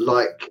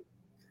like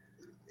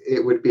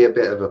it would be a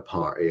bit of a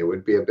party. It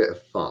would be a bit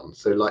of fun.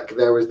 So, like,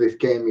 there was this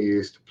game you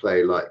used to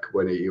play, like,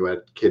 when you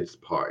had kids'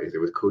 parties. It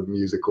was called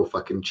musical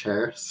fucking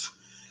chairs,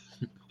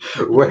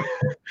 where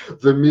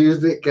the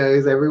music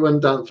goes, everyone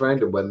dance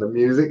around, and when the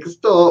music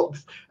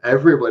stops,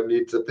 everyone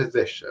needs a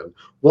position.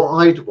 What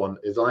I'd want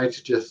is I'd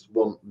just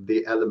want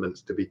the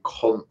elements to be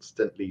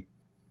constantly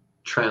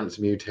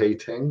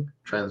transmuting.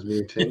 I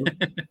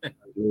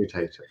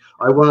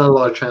want a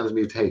lot of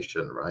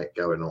transmutation, right,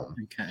 going on.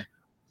 Okay.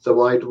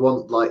 So I'd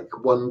want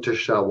like one to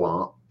show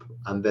up,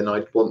 and then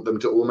I'd want them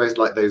to almost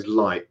like those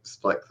lights,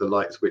 like the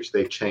lights which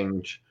they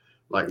change.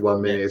 Like one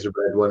Yeah. minute is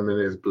red, one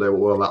minute is blue,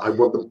 all that. I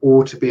want them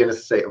all to be in a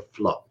state of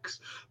flux,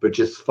 but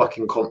just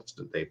fucking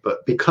constantly.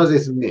 But because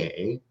it's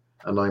me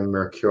and I'm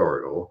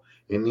mercurial,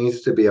 it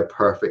needs to be a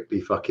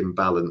perfectly fucking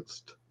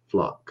balanced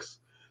flux.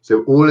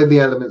 So all of the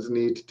elements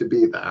need to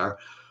be there,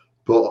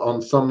 but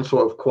on some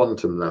sort of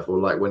quantum level,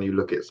 like when you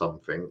look at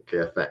something, it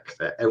affects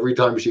it. Every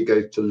time she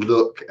goes to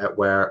look at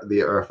where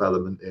the earth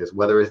element is,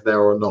 whether it's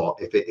there or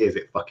not, if it is,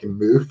 it fucking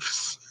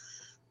moves.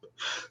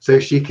 So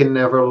she can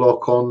never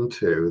lock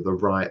onto the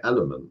right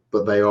element,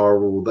 but they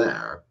are all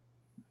there.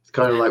 It's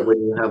kind of like when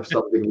you have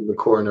something in the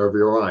corner of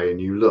your eye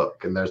and you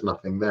look and there's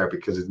nothing there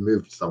because it's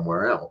moved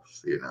somewhere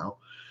else, you know?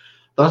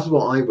 That's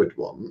what I would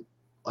want.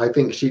 I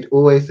think she'd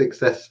always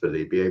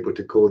successfully be able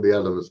to call the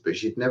elements, but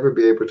she'd never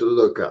be able to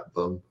look at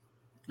them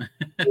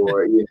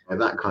or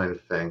that kind of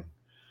thing.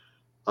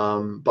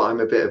 But I'm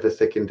a bit of a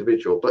sick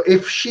individual. But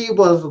if she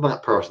was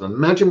that person,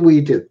 imagine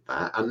we did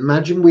that.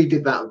 Imagine we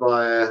did that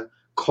via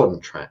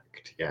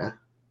contract, yeah.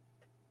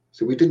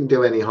 So we didn't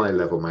do any high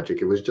level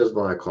magic. It was just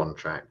via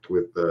contract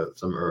with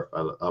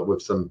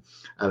with some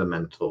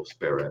elemental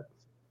spirit.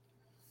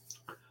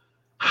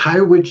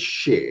 How would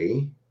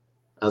she,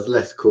 as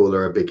let's call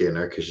her a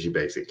beginner because she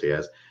basically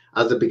is,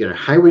 as a beginner,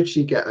 how would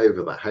she get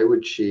over that? How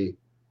would she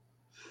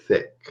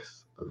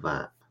fix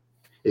that?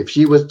 If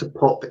she was to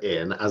pop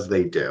in, as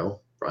they do,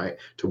 right,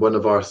 to one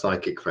of our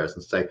psychic fairs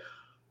and say,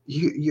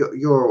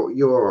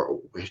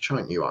 you're which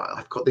aren't you?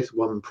 I've got this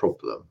one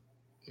problem.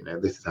 You know,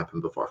 this has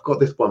happened before. I've got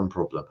this one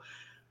problem.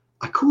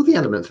 I call the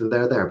elements and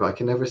they're there, but I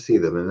can never see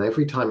them. And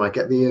every time I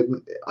get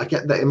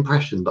the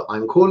impression that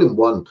I'm calling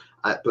one,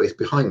 but it's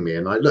behind me,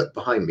 and I look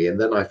behind me,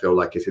 and then I feel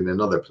like it's in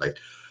another place.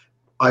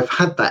 I've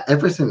had that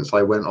ever since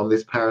I went on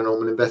this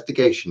paranormal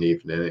investigation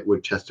evening at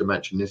Woodchester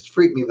Mansion. It's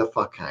freaked me the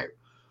fuck out.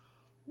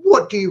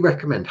 What do you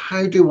recommend?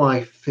 How do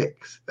I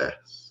fix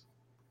this?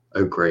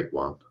 Oh, great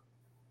one.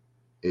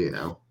 You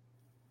know.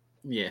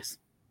 Yes.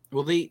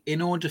 Well,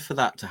 in order for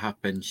that to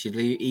happen, she'd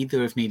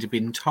either have needed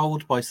been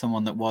told by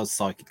someone that was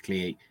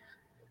psychically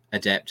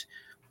adept,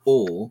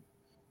 or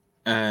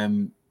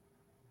um,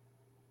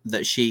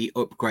 that she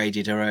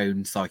upgraded her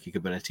own psychic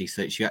ability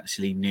so that she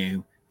actually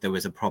knew there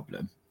was a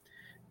problem.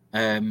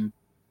 Because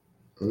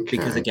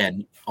Okay.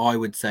 again, I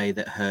would say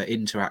that her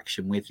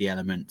interaction with the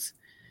elements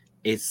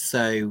is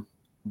so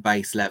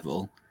base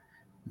level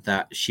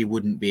that she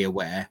wouldn't be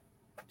aware.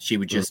 She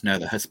would Mm. just know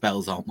that her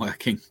spells aren't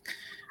working,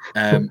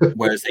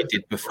 whereas they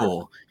did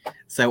before.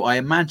 So I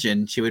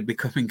imagine she would be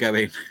coming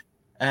going,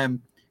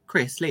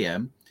 Chris,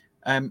 Liam,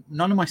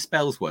 none of my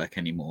spells work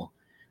anymore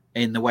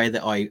in the way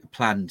that I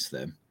planned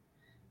them.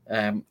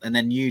 And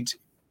then you'd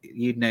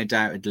no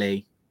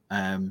doubtedly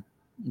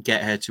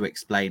get her to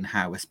explain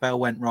how a spell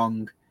went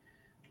wrong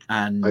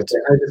and Okay.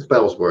 How do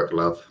spells work,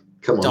 love?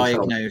 Come on, tell me.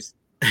 diagnose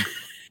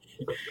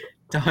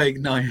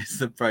diagnose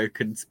the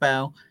broken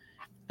spell,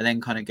 and then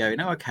kind of go,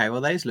 oh, okay,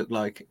 well, those look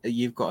like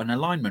you've got an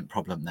alignment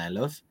problem there,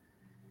 love.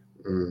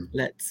 Mm.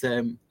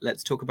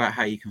 Let's talk about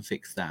how you can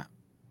fix that.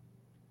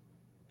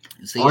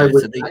 So I yeah,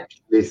 would so the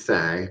actually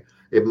say,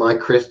 in my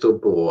crystal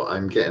ball,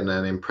 I'm getting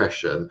an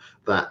impression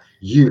that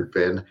you've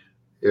been,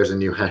 here's a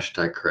new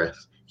hashtag,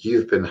 Chris,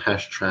 you've been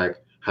hashtag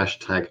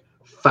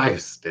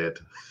Fausted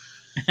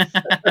by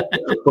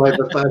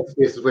the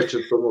Faustiest witch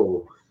of them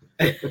all.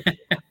 But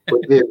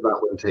if that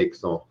one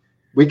takes off,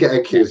 we get yeah,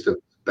 accused of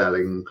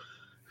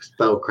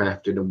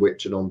spellcrafting and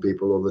witching on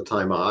people all the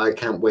time. I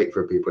can't wait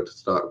for people to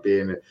start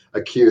being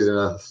accusing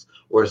us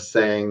or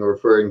saying,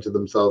 referring to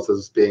themselves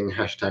as being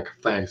hashtag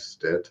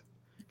Fausted,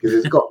 because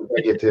it's got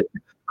negative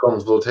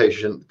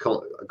consultations,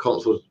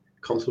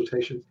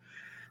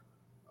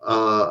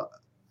 uh,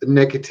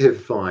 negative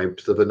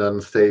vibes of an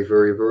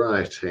unsavory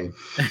variety.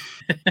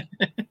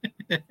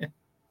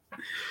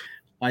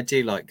 I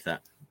do like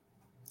that.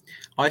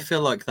 I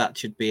feel like that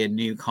should be a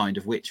new kind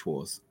of witch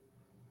wars.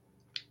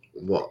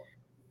 What?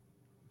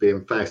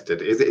 being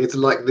fausted. It's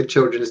like the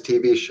children's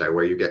TV show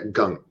where you get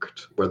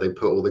gunked, where they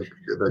put all the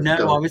No,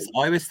 gunk.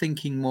 I was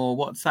thinking more.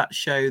 What's that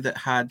show that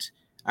had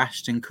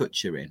Ashton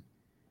Kutcher in,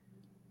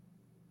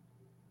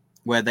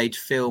 where they'd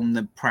film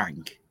the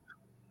prank?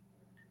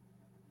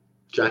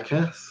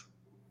 Jackass?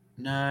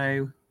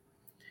 No,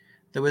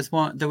 there was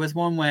one. There was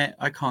one where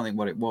I can't think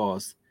what it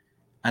was,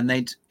 and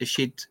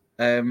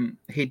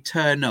he'd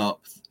turn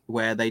up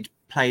where they'd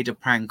played a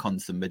prank on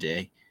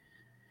somebody,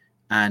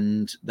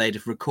 and they'd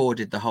have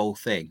recorded the whole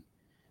thing,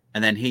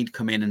 and then he'd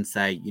come in and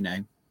say, you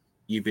know,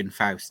 you've been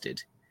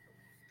fausted.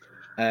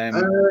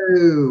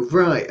 Oh,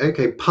 right.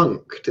 Okay.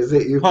 Punked. Is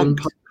it you've been Punked.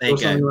 punked There you or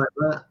something go. like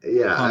that?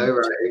 Yeah. Punked. Oh,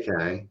 right.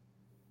 Okay.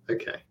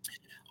 Okay.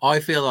 I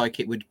feel like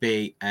it would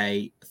be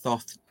a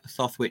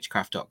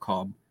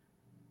thothwitchcraft.com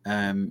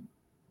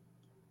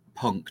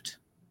punked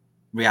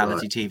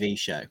reality TV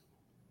show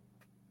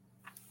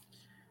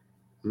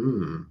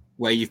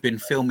where you've been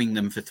filming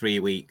them for 3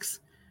 weeks,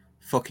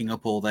 fucking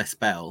up all their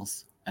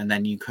spells, and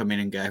then you come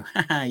in and go,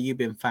 haha, you've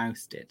been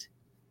fausted.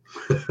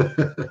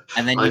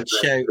 And then you'd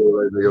show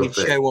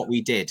what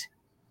we did.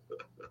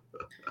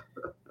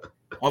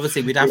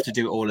 Obviously, we'd have to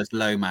do it all as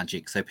low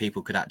magic so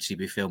people could actually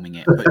be filming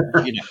it.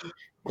 But, you know,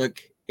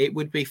 look, it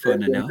would be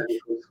fun enough.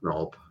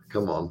 Snob.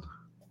 Come on.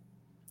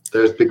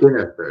 There's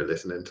beginners that are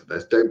listening to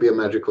this. Don't be a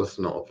magical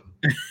snob.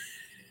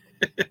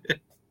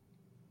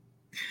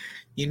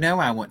 You know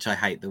how much I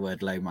hate the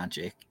word low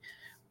magic,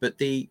 but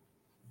the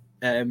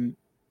you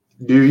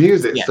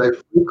use it so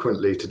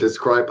frequently to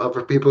describe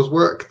other people's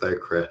work, though,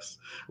 Chris.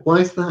 Why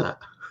is that?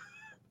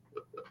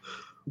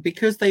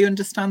 Because they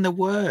understand the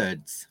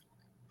words.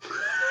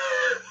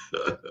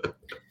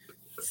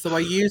 So I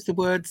use the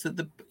words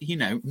that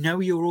know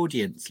your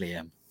audience,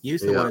 Liam.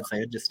 Use the words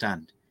they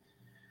understand.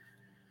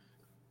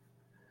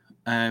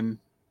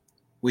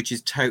 Which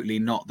is totally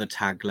not the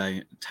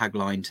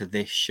tagline to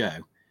this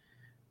show.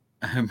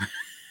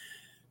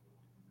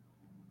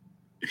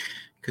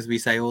 Because we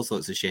say all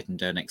sorts of shit and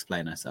don't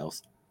explain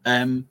ourselves.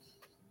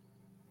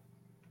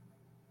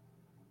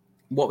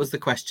 What was the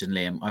question,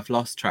 Liam? I've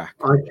lost track.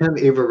 I can't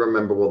even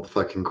remember what the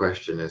fucking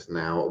question is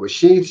now.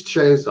 She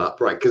shows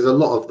up, right? Because a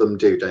lot of them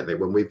do, don't they?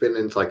 When we've been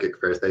in psychic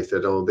fairs, they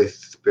said, "Oh, this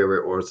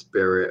spirit or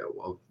spirit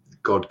of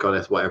God,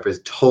 goddess, whatever,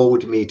 has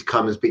told me to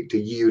come and speak to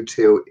you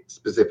two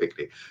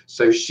specifically."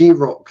 So she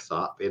rocks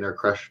up in her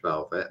crushed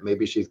velvet.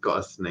 Maybe she's got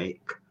a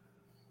snake.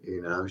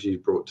 You know, she's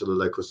brought to the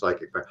local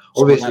psychic fair.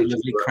 Obviously, that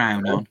lovely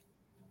crown on.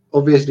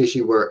 Obviously,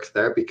 she works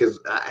there because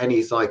at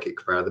any psychic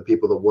fair, the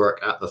people that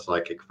work at the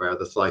psychic fair,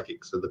 the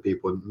psychics are the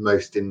people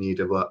most in need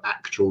of an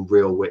actual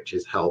real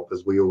witch's help,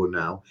 as we all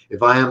know.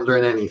 If I haven't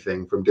learned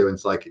anything from doing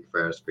psychic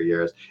fairs for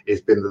years,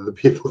 it's been that the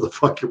people that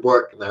fucking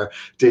work there,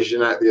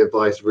 dishing out the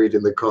advice,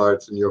 reading the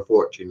cards and your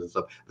fortune and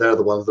stuff, they're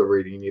the ones that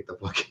really need the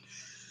fucking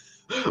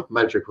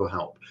magical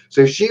help.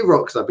 So she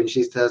rocks up and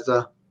she says,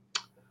 the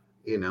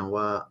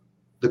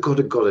god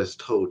and goddess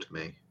told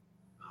me.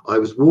 I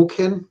was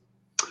walking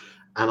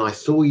and I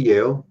saw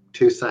you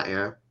two sat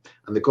here,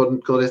 and the god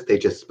and goddess, they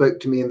just spoke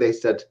to me and they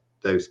said,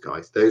 those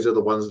guys, those are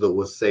the ones that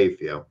will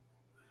save you.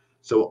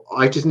 So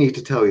I just need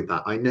to tell you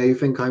that. I know you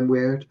think I'm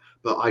weird,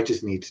 but I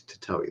just need to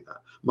tell you that.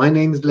 My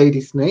name's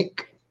Lady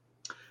Snake,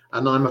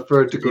 and I'm a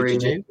third degree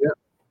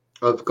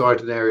of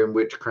Gardnerian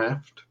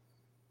witchcraft.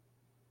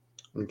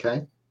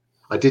 Okay.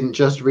 I didn't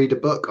just read a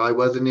book, I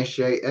was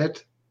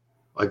initiated.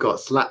 I got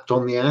slapped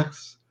on the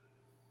ass.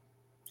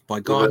 By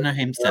Gardner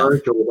himself.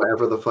 Or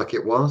whatever the fuck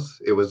it was.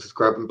 It was a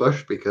scrubbing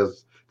bush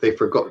because they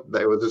forgot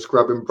that it was a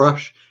scrubbing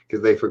brush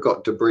because they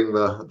forgot to bring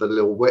the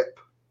little whip,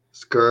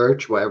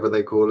 scourge, whatever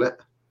they call it.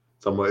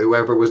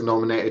 Whoever was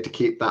nominated to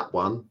keep that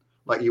one.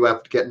 Like you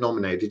have to get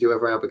nominated. Did you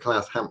ever have a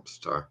class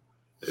hamster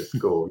at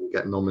school? You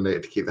get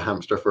nominated to keep the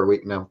hamster for a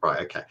week now?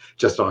 Right, okay.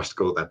 Just our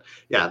school then.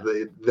 Yeah,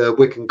 the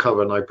Wiccan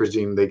Coven, I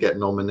presume they get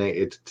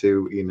nominated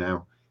to,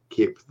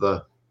 keep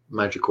the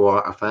magical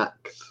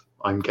artifacts.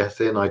 I'm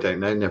guessing. I don't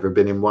know. Never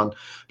been in one.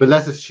 But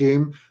let's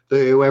assume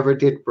that whoever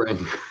did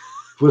bring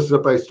was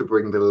supposed to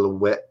bring the little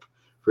whip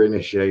for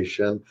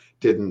initiation.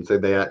 Didn't, so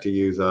they had to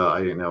use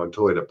a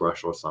toilet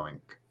brush or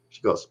something.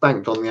 She got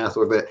spanked on the ass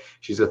with it.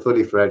 She's a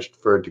fully fledged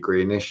third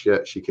degree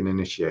initiate. She can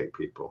initiate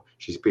people.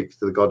 She speaks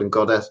to the god and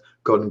goddess.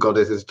 God and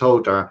goddess has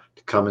told her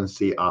to come and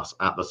see us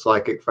at the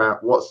psychic fair.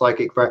 What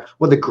psychic fair?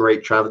 Well, the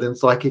Great Traveling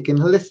Psychic and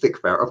Holistic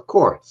Fair, of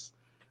course.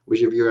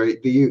 Which if you're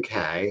the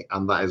UK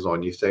and that is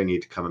on, you so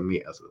need to come and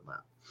meet us at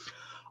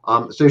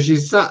that. So she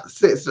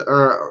sits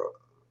her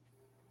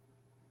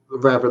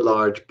rather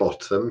large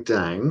bottom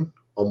down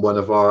on one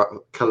of our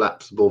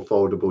collapsible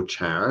foldable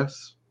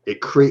chairs. It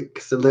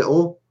creaks a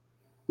little.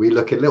 We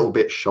look a little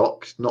bit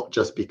shocked, not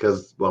just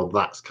because, well,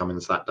 that's come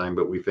and sat down,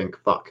 but we think,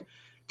 fuck,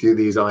 do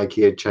these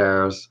IKEA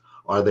chairs,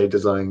 are they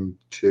designed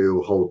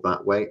to hold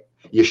that weight?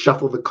 You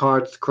shuffle the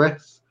cards,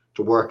 Chris,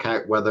 to work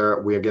out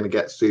whether we're going to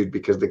get sued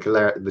because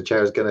the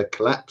chair is going to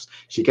collapse.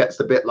 She gets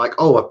a bit like,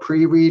 oh, a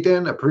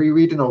pre-reading,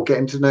 or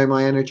getting to know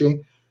my energy.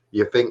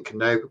 You think,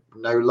 no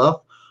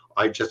love.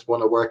 I just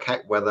want to work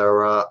out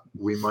whether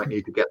we might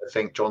need to get the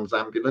St. John's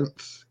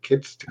ambulance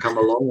kids to come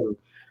along and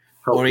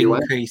Or help you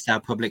out. increase our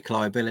public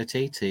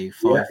liability to Yeah,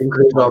 five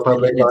increase our five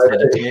public million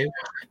instead of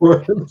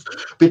liability.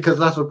 2. Because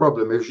that's the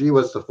problem. If she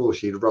was to fall,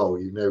 she'd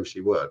roll. You know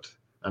she would.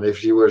 And if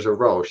she were to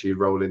roll, she'd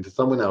roll into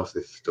someone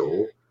else's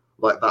stall.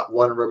 Like that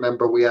one,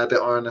 remember we had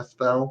it on a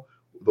spell?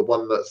 The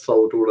one that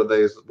sold all of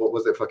those, what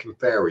was it, fucking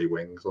fairy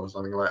wings or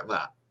something like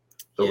that?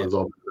 That Yeah. was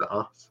on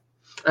us.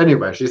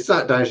 Anyway, she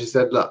sat down. She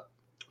said, look,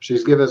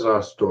 she's given us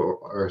her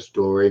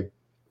story.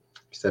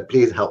 She said,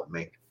 please help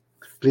me.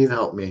 Please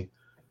help me.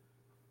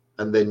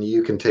 And then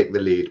you can take the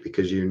lead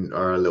because you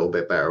are a little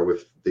bit better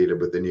with dealing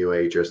with the new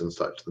agers and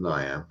such than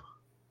I am.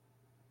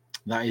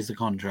 That is the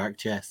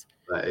contract, yes.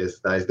 That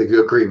is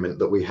the agreement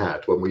that we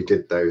had when we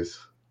did those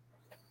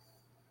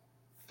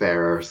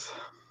fairs.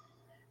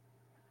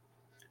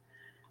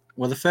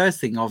 Well, the first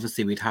thing,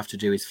 obviously, we'd have to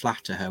do is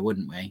flatter her,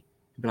 wouldn't we?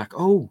 Be like,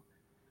 oh,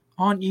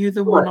 aren't you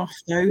the one off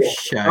those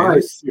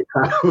shows?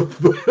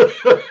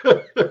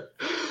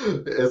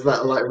 Is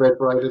that like Red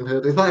Riding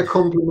Hood? Is that a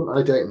compliment?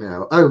 I don't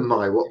know. Oh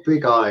my, what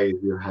big eyes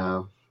you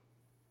have.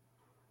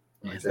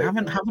 Yes,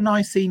 haven't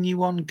I seen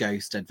you on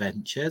Ghost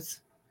Adventures?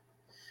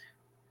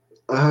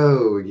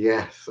 Oh,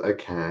 yes.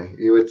 Okay.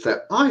 You would say,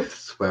 I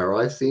swear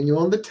I've seen you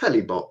on the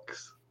telly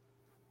box.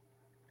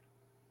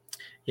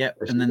 Yep.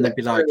 And then they'd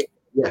be like,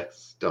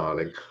 yes,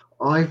 darling.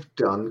 I've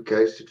done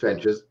Ghost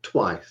Adventures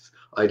twice.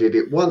 I did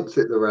it once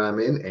at the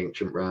Ramin,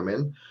 Ancient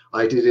Ramin.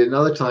 I did it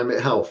another time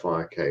at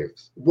Hellfire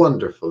Caves.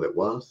 Wonderful it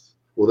was.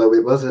 Although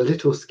it was a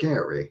little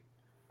scary.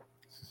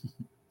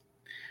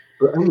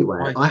 But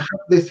anyway, I have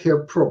this here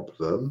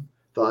problem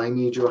that I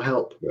need your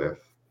help with.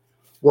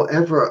 What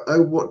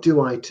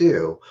do I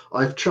do?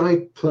 I've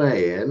tried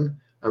playing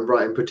and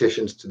writing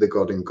petitions to the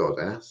god and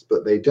goddess,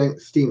 but they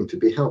don't seem to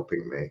be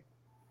helping me.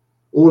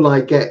 All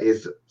I get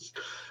is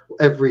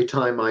every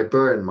time I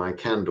burn my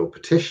candle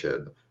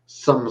petition,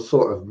 some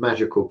sort of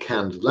magical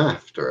canned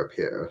laughter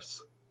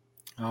appears.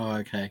 oh,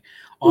 okay.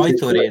 I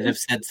thought it'd have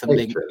said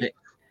something.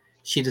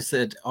 She'd have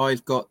said, I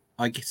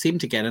seem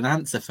to get an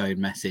answer phone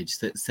message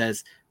that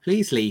says,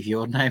 please leave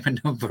your name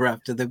and number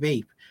after the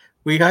beep.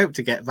 We hope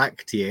to get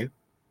back to you.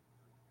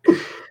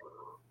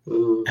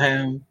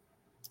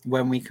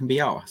 When we can be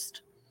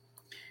asked.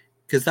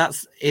 Because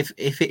that's if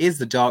it is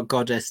the dark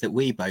goddess that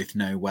we both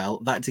know well,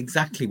 that's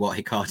exactly what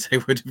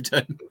Hikato would have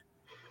done.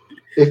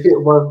 If it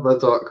was the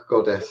dark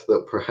goddess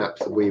that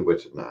perhaps we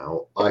would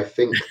know, I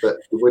think that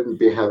she wouldn't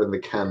be having the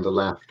candle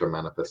laughter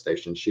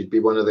manifestation. She'd be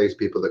one of those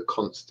people that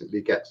constantly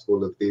gets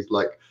all of these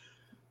like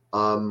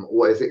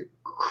what is it,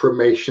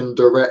 cremation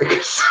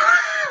directs.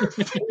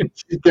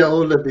 You get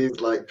all of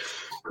these like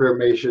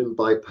cremation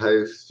by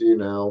post, you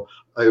know,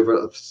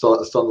 over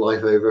Sun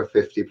Life over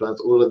 50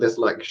 plans, all of this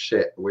like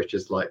shit, which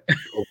is like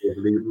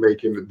obviously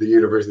making the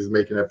universe is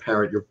making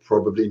apparent you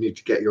probably need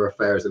to get your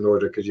affairs in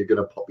order because you're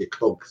going to pop your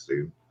clogs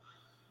soon,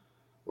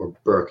 or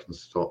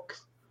Birkenstocks.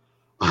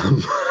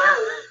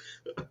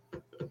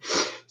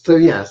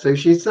 So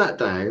she sat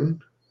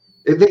down.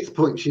 At this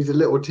point, she's a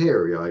little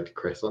teary-eyed,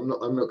 Chris. I'm not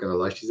going to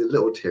lie. She's a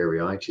little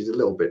teary-eyed. She's a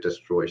little bit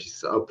distraught. She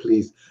said, "Oh,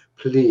 please,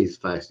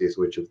 Faustius,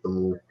 which of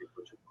them all?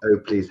 Oh,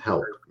 please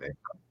help me."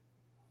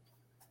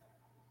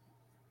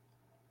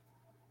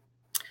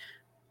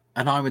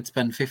 And I would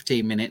spend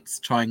 15 minutes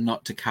trying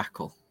not to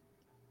cackle.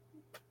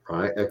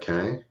 Right.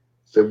 Okay.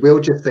 So we'll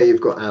just say you've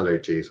got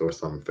allergies or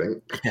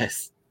something.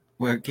 Yes.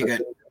 Are you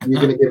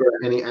going to give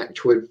her any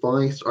actual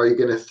advice? Are you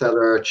going to sell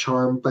her a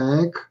charm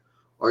bag?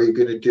 Are you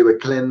going to do a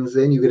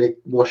cleansing? You're going to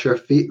wash her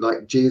feet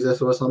like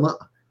Jesus or something?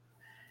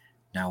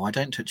 No, I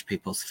don't touch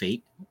people's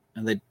feet.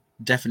 And they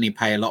definitely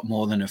pay a lot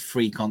more than a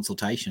free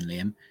consultation,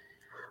 Liam.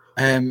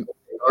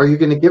 Are you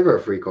going to give her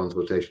a free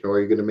consultation, or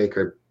are you going to make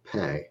her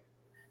pay?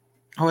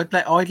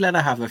 I'd let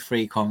her have a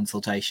free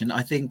consultation.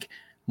 I think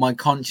my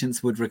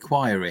conscience would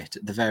require it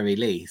at the very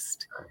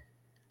least.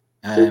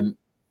 So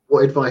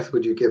what advice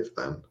would you give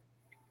them?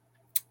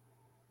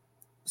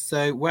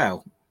 So,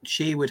 well,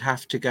 she would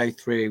have to go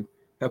through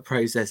a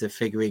process of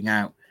figuring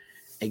out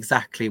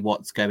exactly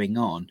what's going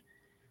on.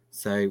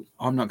 So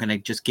I'm not going to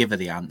just give her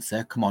the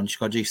answer. Come on, she's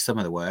got to do some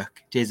of the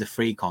work. It is a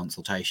free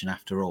consultation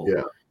after all.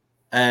 Yeah.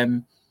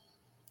 And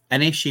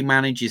if she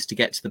manages to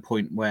get to the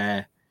point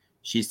where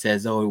she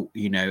says, oh,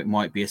 you know, it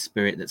might be a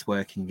spirit that's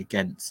working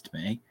against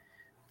me,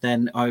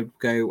 then I'd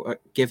go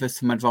give her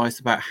some advice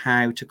about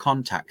how to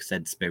contact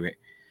said spirit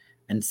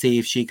and see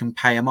if she can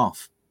pay him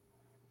off.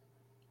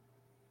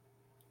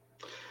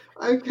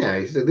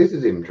 Okay, so this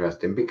is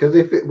interesting because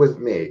if it was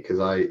me, because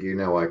I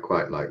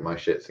quite like my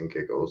shits and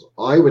giggles,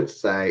 I would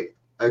say,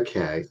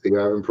 okay, so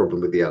you're having a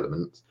problem with the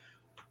elements.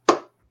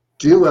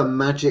 Do a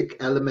magic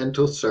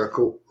elemental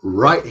circle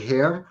right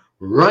here,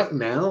 right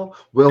now.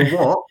 We'll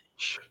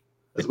watch,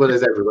 as well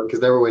as everyone, because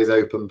they're always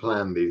open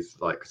plan, these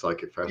like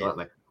psychic fairs, aren't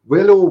they?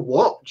 We'll all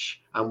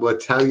watch and we'll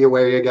tell you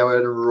where you're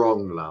going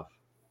wrong, love.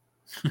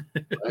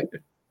 Right?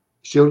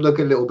 She'll look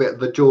a little bit,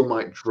 the jaw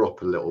might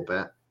drop a little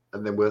bit.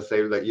 And then we'll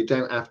say, look, you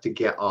don't have to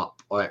get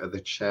up out of the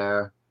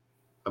chair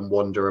and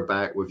wander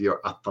about with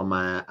your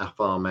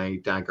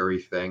afame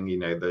daggery thing, you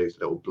know, those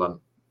little blunt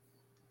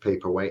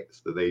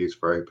paperweights that they use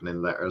for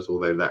opening letters,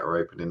 although letter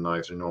opening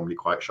knives are normally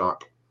quite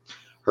sharp.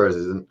 Hers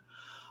isn't.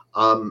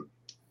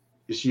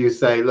 You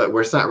say, look,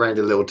 we're sat around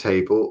a little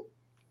table.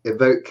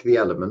 Evoke the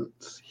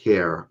elements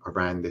here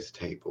around this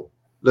table.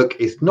 Look,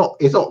 it's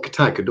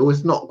octagonal.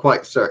 It's not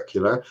quite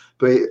circular,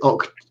 but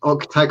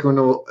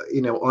octagonal.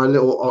 Our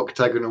little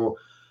octagonal,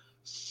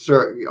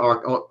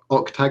 our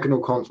octagonal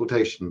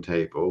consultation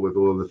table with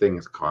all the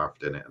things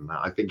carved in it, and that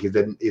I think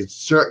is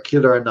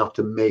circular enough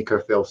to make her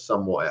feel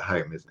somewhat at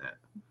home, isn't it?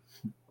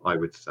 I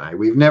would say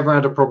we've never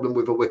had a problem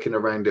with a wicking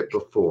around it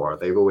before.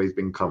 They've always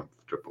been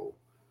comfortable,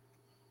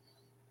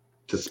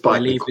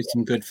 despite I leave with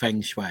some good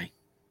feng shui.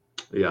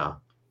 Yeah.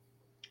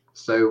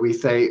 So we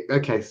say,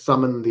 okay,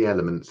 summon the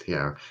elements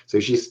here. So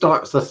she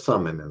starts us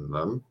summoning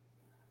them.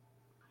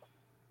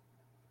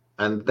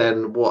 And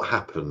then what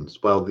happens?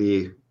 Well,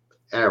 the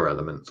air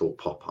elements all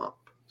pop up.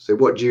 So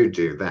what do you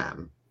do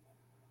then?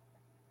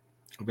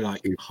 I'll be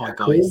like, hi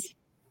guys.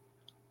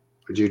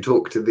 Would you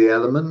talk to the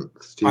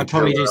elements? I'd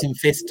probably do some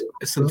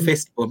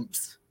fist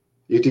bumps.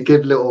 You do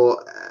give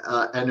little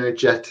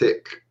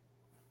energetic,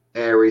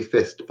 airy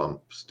fist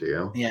bumps, do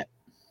you? Yeah.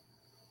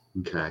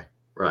 Okay.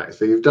 Right.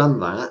 So you've done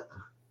that.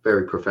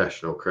 Very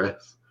professional,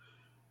 Chris.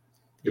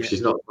 If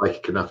she's not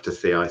psychic enough to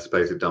see, I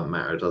suppose it doesn't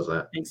matter, does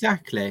it?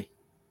 Exactly.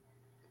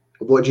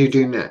 What do you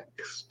do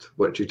next?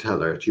 What do you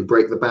tell her? Do you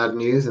break the bad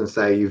news and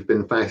say you've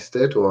been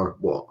fasted, or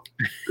what?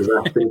 Does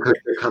Ashton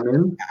Kutcher come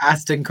in?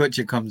 Ashton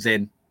Kutcher comes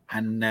in,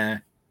 and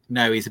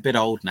no, he's a bit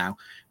old now.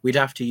 We'd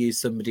have to use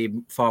somebody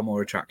far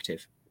more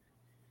attractive.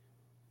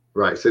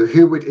 Right. So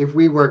who would, if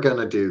we were going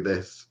to do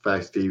this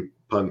feisty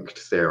punked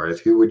series,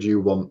 who would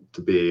you want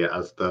to be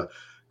as the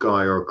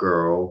guy or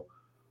girl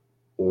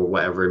or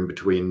whatever in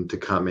between to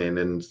come in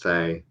and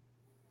say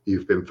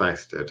you've been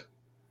feisted?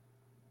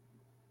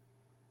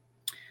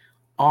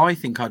 I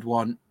think I'd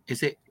want.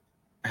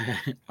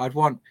 I'd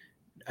want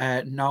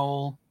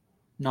Noel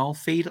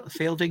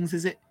Fieldings.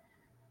 Is it?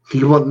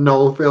 You want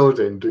Noel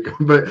Fielding to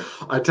come, but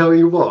I tell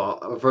you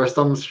what, for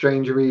some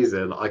strange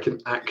reason, I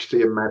can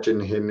actually imagine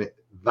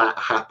that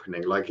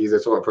happening. Like he's the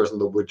sort of person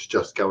that would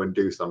just go and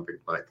do something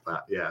like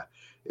that. Yeah,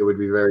 it would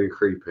be very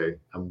creepy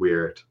and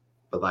weird.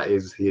 But he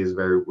is a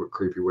very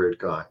creepy, weird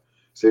guy.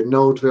 So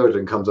Noel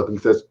Fielding comes up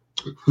and says,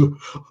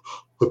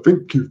 "I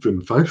think you've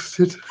been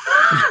feisted,"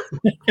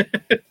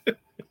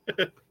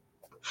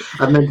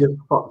 and then just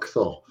fucks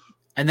off.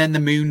 And then the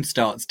moon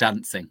starts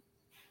dancing.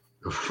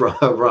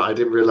 Right, I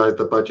didn't realise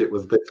the budget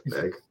was this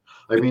big.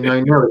 I mean,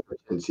 I know it's a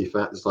fancy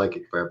fat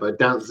psychic fair, but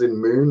Dancing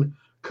Moon,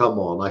 come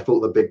on. I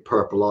thought the big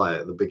purple eye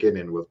at the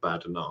beginning was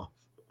bad enough.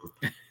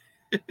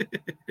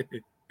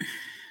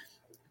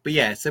 But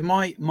yeah, so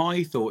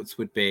my thoughts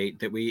would be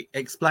that we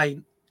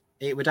explain.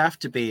 It would have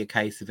to be a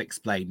case of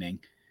explaining,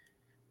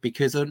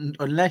 because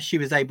unless she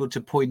was able to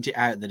point it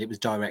out that it was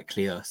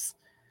directly us,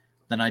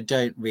 then I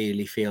don't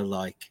really feel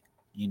like,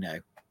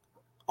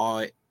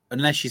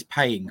 unless she's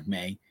paying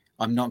me,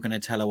 I'm not going to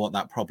tell her what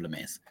that problem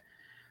is.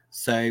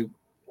 So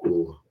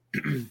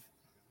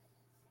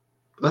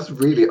that's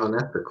really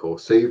unethical.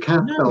 So you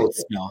can't tell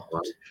it's not.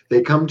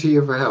 They come to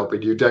you for help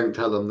and you don't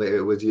tell them that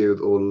it was you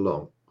all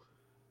along.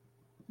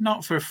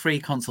 Not for a free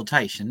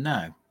consultation,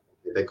 no.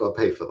 They got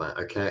to pay for that.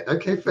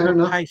 Okay, fair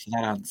enough. Pay for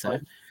that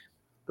answer.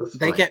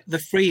 They get the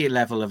free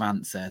level of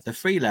answer. The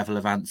free level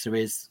of answer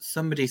is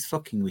somebody's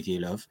fucking with you,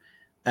 love.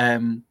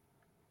 You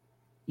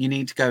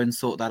need to go and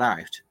sort that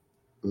out.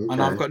 Okay.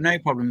 And I've got no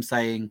problem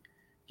saying,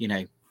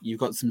 you've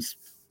got some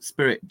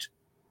spirit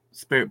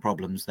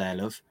problems there,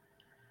 love.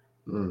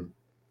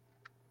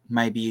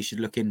 Maybe you should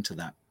look into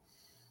that.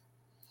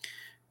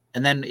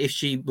 And then if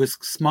she was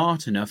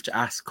smart enough to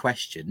ask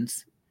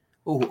questions,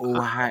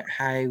 how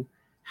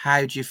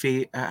do you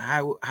feel?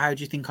 How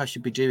do you think I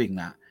should be doing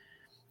that?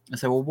 And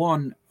so, well,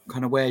 one,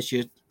 kind of where's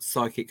your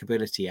psychic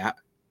ability at?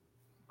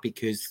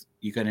 Because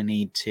you're going to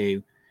need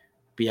to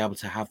be able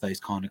to have those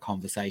kind of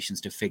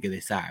conversations to figure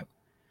this out.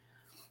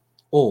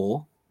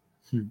 Or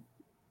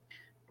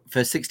for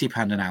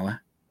 £60 an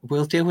hour,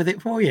 we'll deal with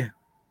it for you.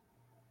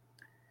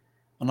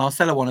 And I'll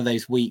sell her one of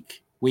those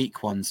weak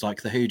ones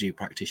like the hoodoo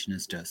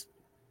practitioners does.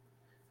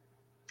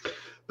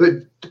 But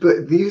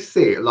you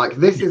see, like,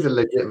 this is a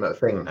legitimate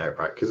thing now,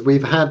 right? Because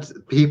we've had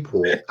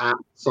people at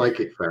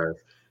psychic fairs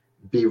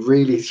be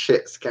really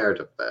shit scared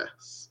of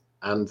this.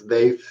 And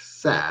they've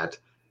said,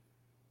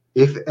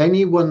 if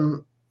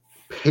anyone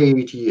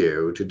paid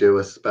you to do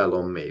a spell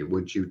on me,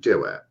 would you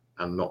do it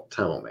and not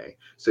tell me?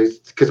 So,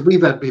 because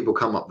we've had people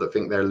come up that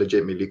think they're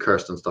legitimately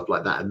cursed and stuff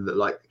like that. And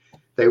like,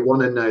 they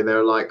want to know,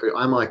 they're like,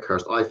 am I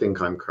cursed? I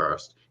think I'm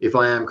cursed. If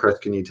I am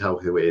cursed, can you tell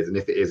who it is? And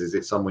if it is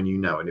it someone you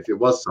know? And if it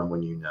was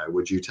someone you know,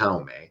 would you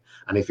tell me?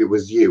 And if it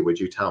was you, would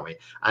you tell me?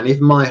 And if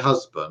my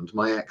ex-husband,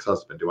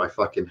 who I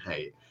fucking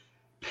hate,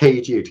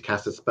 paid you to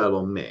cast a spell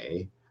on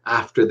me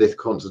after this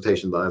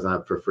consultation that I've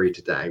had for free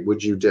today,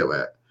 would you do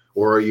it?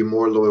 Or are you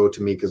more loyal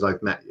to me because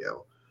I've met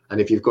you?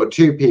 And if you've got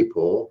two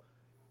people,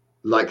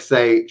 like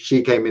say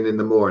she came in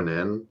the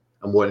morning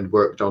and wanted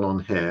work done on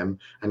him,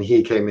 and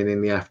he came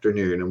in the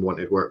afternoon and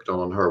wanted work done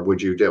on her,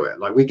 would you do it?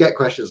 Like, we get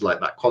questions like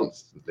that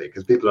constantly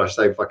because people are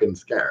so fucking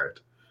scared.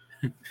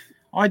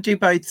 I do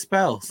both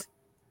spells.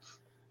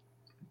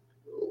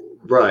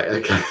 Right,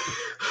 okay.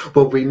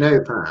 Well, we know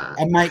that.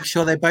 And make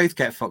sure they both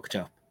get fucked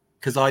up.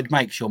 Because I'd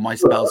make sure my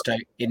spells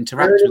don't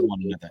interact with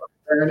one another.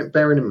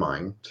 Bearing in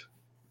mind,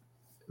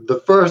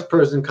 the first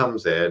person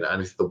comes in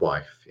and it's the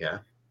wife, yeah?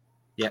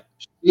 Yep.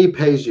 She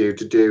pays you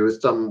to do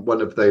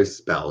one of those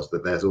spells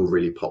that there's all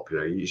really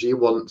popular. She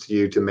wants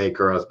you to make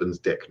her husband's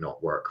dick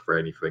not work for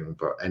anything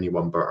but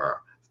anyone but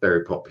her. It's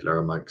very popular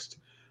amongst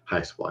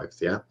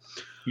housewives, yeah?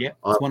 Yeah,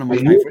 it's one of my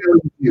favorites.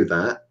 favorites. Do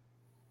that.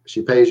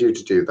 She pays you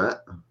to do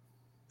that,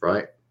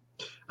 right?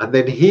 And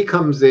then he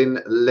comes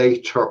in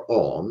later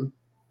on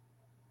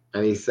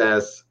and he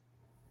says,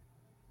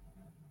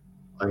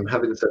 I'm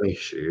having some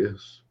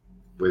issues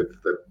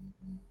with the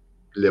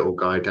little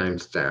guy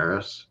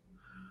downstairs.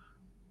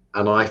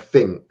 And I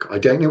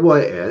don't know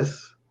what it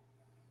is,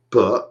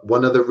 but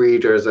one of the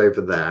readers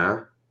over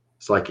there,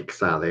 Psychic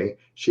Sally,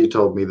 she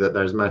told me that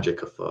there's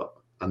magic afoot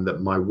and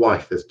that my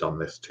wife has done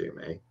this to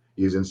me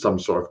using some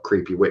sort of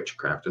creepy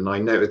witchcraft. And I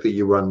noticed that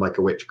you run like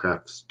a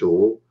witchcraft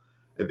stall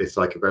at this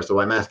Psychic Fair. So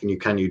I'm asking you,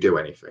 can you do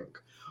anything?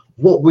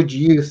 What would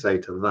you say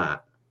to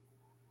that?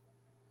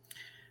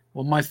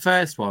 Well, my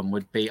first one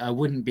would be, I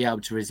wouldn't be able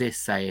to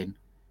resist saying,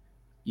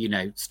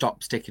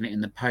 stop sticking it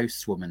in the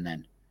post, woman,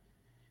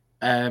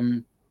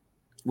 then.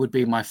 Would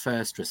be my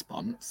first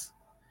response.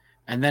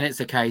 And then it's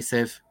a case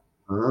of...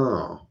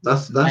 Oh,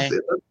 that's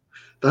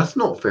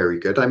not very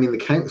good. I mean, the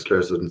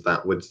counsellors and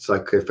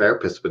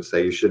psychotherapists would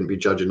say you shouldn't be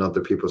judging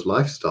other people's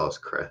lifestyles,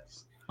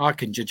 Chris. I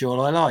can judge all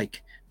I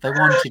like. They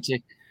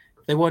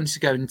wanted to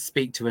go and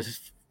speak to a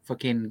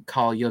fucking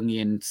Carl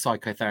Jungian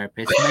psychotherapist,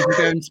 and they can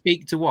go and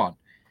speak to one.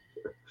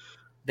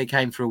 They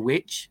came for a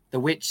witch. The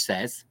witch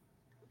says,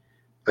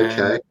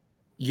 okay,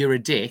 you're a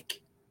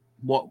dick.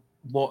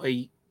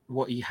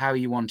 How are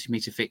you wanting me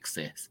to fix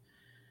this?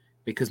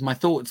 Because my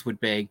thoughts would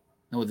be,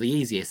 well, the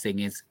easiest thing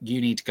is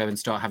you need to go and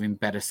start having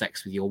better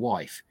sex with your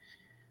wife.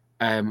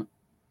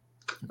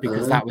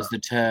 Because that was the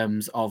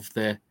terms of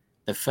the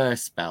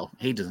first spell.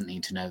 He doesn't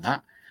need to know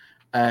that.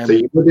 So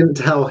you wouldn't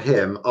tell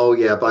him, oh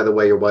yeah, by the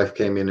way, your wife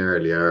came in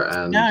earlier,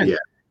 and no. Yeah.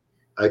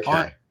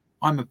 Okay.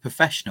 I'm a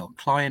professional.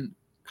 Client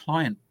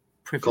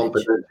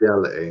privilege.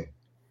 Confidentiality.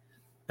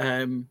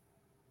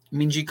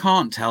 Means you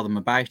can't tell them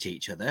about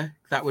each other.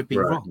 That would be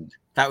wrong.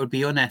 That would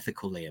be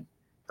unethical, Liam.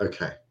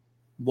 Okay.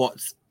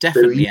 What's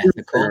definitely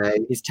ethical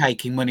is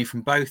taking money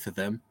from both of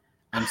them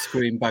and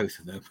screwing both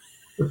of them.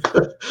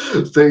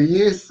 So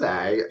you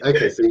say,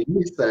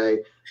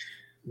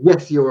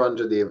 yes, you're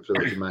under the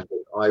influence of magic.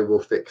 I will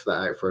fix that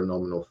out for a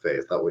nominal fee.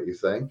 Is that what you're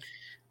saying?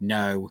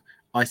 No.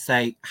 I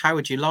say,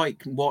 what do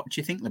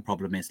you think the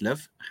problem is,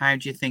 love? How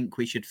do you think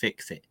we should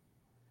fix it?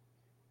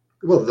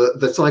 Well,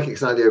 the psychic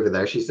Sandy over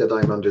there, she said,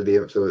 I'm under the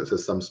influence of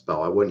some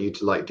spell. I want you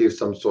to do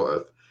some sort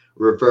of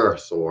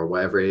reverse or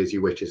whatever it is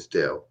you witches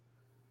do.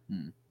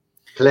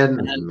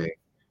 Cleanse me.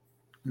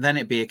 Then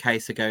it'd be a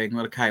case of going,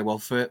 well, okay, well,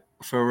 for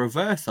a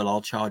reversal,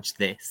 I'll charge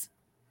this.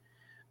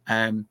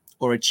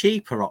 Or a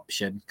cheaper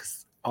option,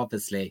 because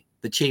obviously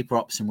the cheaper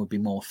option would be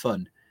more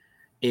fun,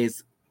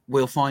 is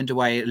we'll find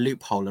a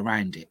loophole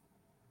around it.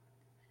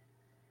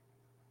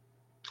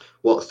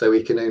 What, so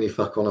we can only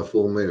fuck on a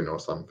full moon or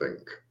something?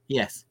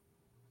 Yes.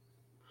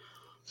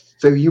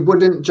 So you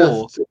wouldn't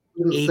just...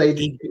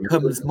 he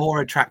becomes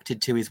more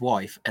attracted to his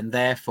wife and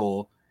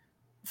therefore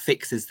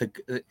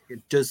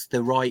does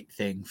the right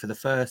thing for the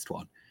first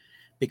one,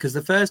 because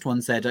the first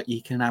one said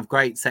you can have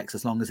great sex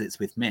as long as it's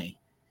with me.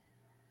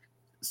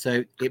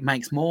 So it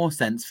makes more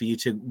sense for you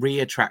to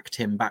re-attract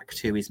him back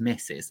to his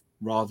missus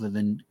rather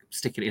than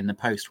stick it in the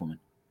post, woman.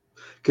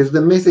 Because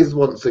the missus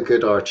wants a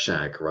good hard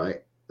shag,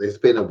 right? It's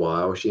been a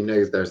while. She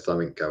knows there's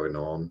something going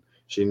on.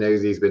 She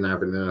knows he's been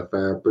having an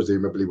affair,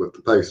 presumably with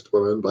the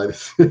postwoman, by the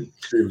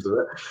seems of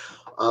it.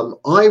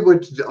 I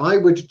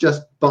would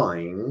just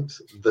bind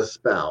the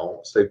spell,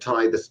 so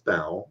tie the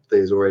spell that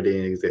is already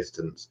in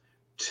existence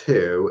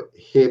to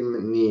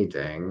him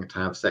needing to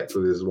have sex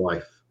with his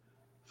wife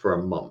for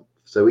a month.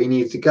 So he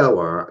needs to go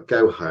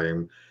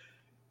home,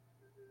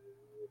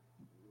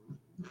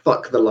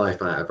 fuck the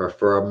life out of her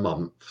for a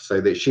month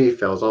so that she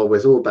feels, oh,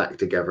 we're all back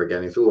together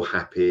again, it's all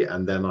happy,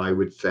 and then I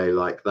would say,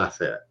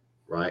 that's it.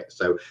 Right,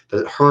 so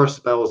her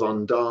spell's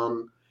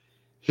undone,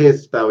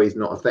 his spell, he's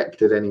not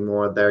affected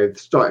anymore. They've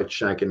started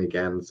shagging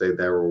again, so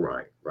they're all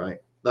right. Right,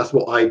 that's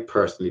what I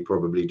personally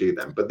probably do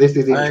then. But this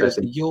is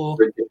interesting.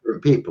 We're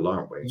different people,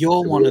 aren't we?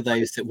 You're one of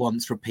those that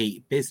wants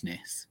repeat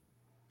business.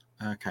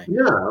 Okay.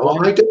 No,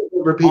 I don't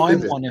want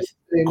repeat business.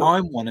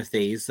 I'm one of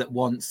these that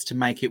wants to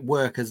make it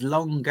work as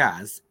long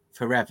as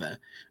forever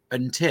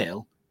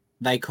until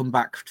they come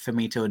back for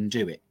me to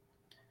undo it.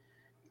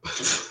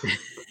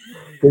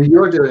 Well,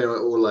 you're doing it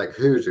all like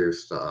hoodoo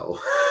style,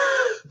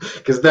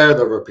 because they're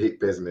the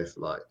repeat business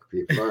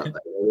people, aren't they?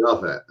 They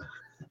love it.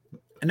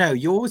 No,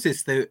 yours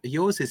is the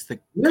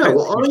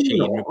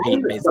machine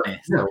repeat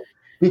business. No.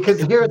 Because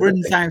If it here's the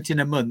runs thing. out in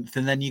a month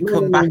and then you No, no,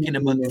 come no, back no, in a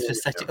no, month no, to no,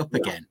 set it up no,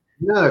 again.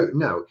 no,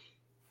 no.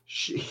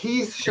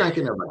 He's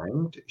shagging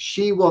around.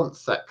 She wants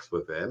sex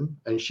with him,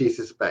 and she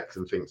suspects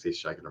and thinks he's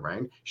shagging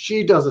around.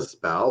 She does a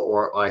spell,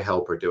 or I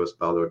help her do a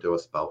spell, or do a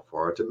spell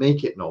for her to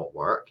make it not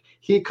work.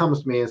 He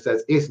comes to me and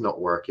says, "It's not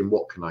working.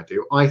 What can I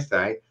do?" I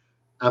say,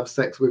 "Have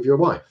sex with your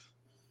wife.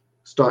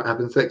 Start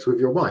having sex with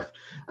your wife."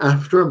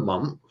 After a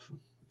month,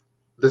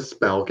 the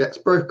spell gets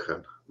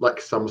broken,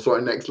 like some sort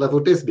of next level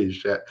Disney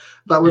shit.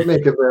 That would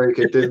make a very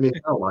good Disney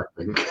film, I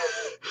think.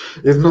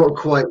 It's not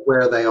quite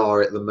where they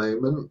are at the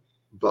moment,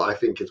 but I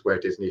think it's where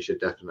Disney should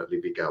definitely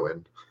be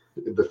going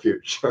in the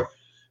future.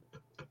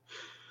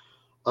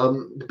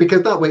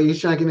 Because that way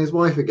he's shagging his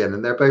wife again,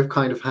 and they're both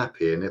kind of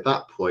happy. And at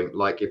that point,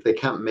 like if they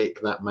can't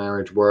make that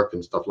marriage work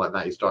and stuff like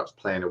that, he starts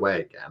playing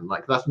away again.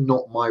 Like that's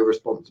not my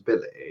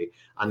responsibility.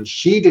 And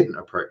she didn't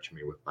approach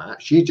me with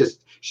that. She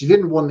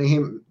didn't want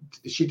him.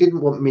 She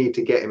didn't want me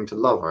to get him to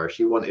love her.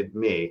 She wanted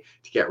me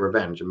to get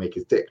revenge and make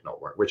his dick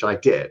not work, which I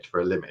did for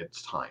a limited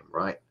time,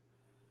 right?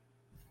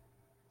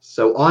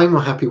 So I'm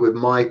happy with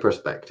my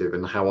perspective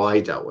and how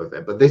I dealt with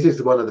it. But this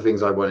is one of the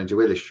things I wanted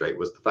to illustrate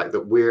was the fact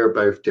that we're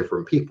both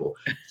different people.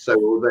 So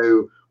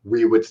although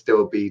we would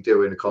still be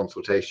doing a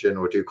consultation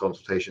or do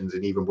consultations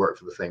and even work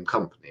for the same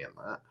company and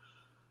that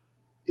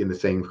in the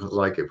same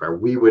psychic prayer,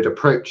 we would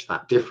approach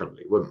that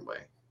differently, wouldn't we?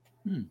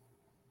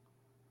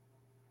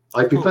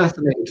 I'd be Cool.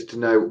 fascinated to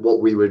know what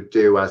we would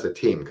do as a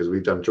team because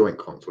we've done joint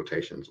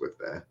consultations with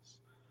this.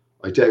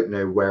 I don't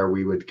know where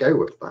we would go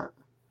with that.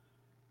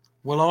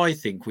 Well, I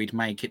think we'd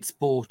make it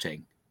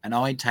sporting, and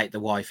I'd take the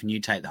wife and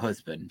you take the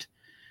husband,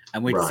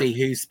 and we'd Right. see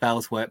whose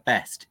spells work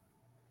best.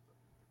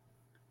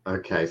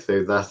 Okay,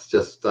 so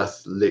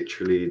that's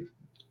literally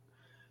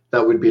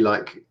that would be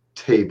like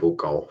table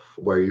golf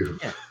where you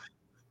Yeah,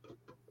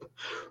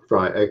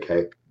 right,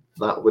 okay.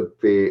 That would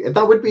be how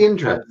it would work.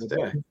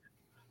 interesting.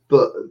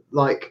 But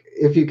like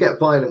if you get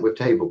violent with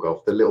table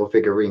golf, the little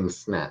figurines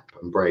snap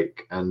and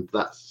break, and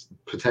that's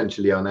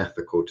potentially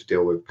unethical to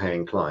deal with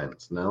paying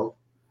clients, no?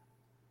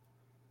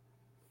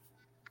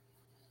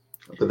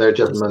 But they're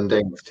just Does,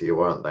 mundanes to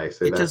you, aren't they?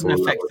 So it doesn't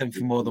therefore affect them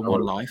for more than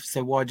one lower, life,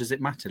 so why does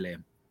it matter,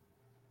 Liam?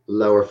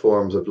 lower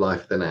forms of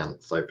life than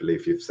ants, I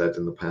believe you've said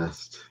in the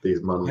past. These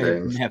I've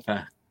mundanes.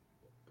 never.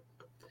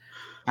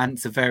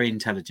 Ants are very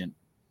intelligent.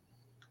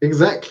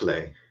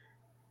 Exactly.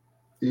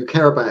 You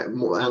care about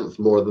ants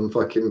more than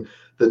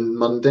than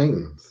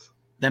mundanes.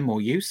 They're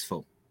more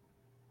useful.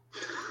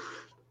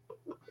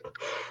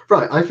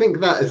 Right, I think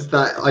that is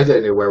that. I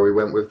don't know where we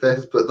went with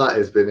this, but that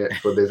has been it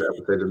for this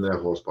episode of the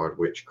Horsepowered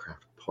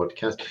Witchcraft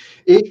podcast.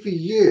 If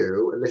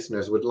you,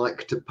 listeners, would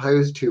like to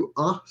pose to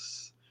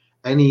us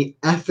any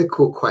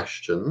ethical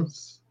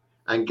questions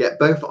and get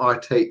both our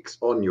takes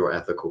on your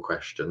ethical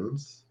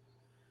questions,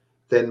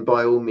 then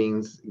by all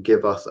means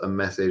give us a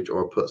message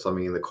or put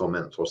something in the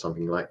comments or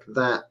something like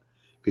that.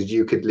 Because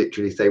you could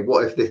literally say,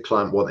 what if this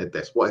client wanted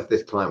this? What if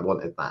this client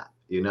wanted that?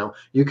 You know,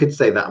 you could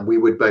say that and we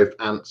would both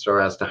answer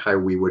as to how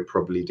we would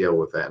probably deal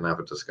with it and have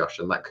a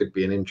discussion. That could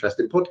be an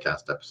interesting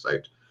podcast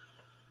episode.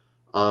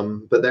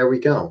 But there we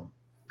go.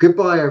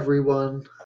 Goodbye, everyone.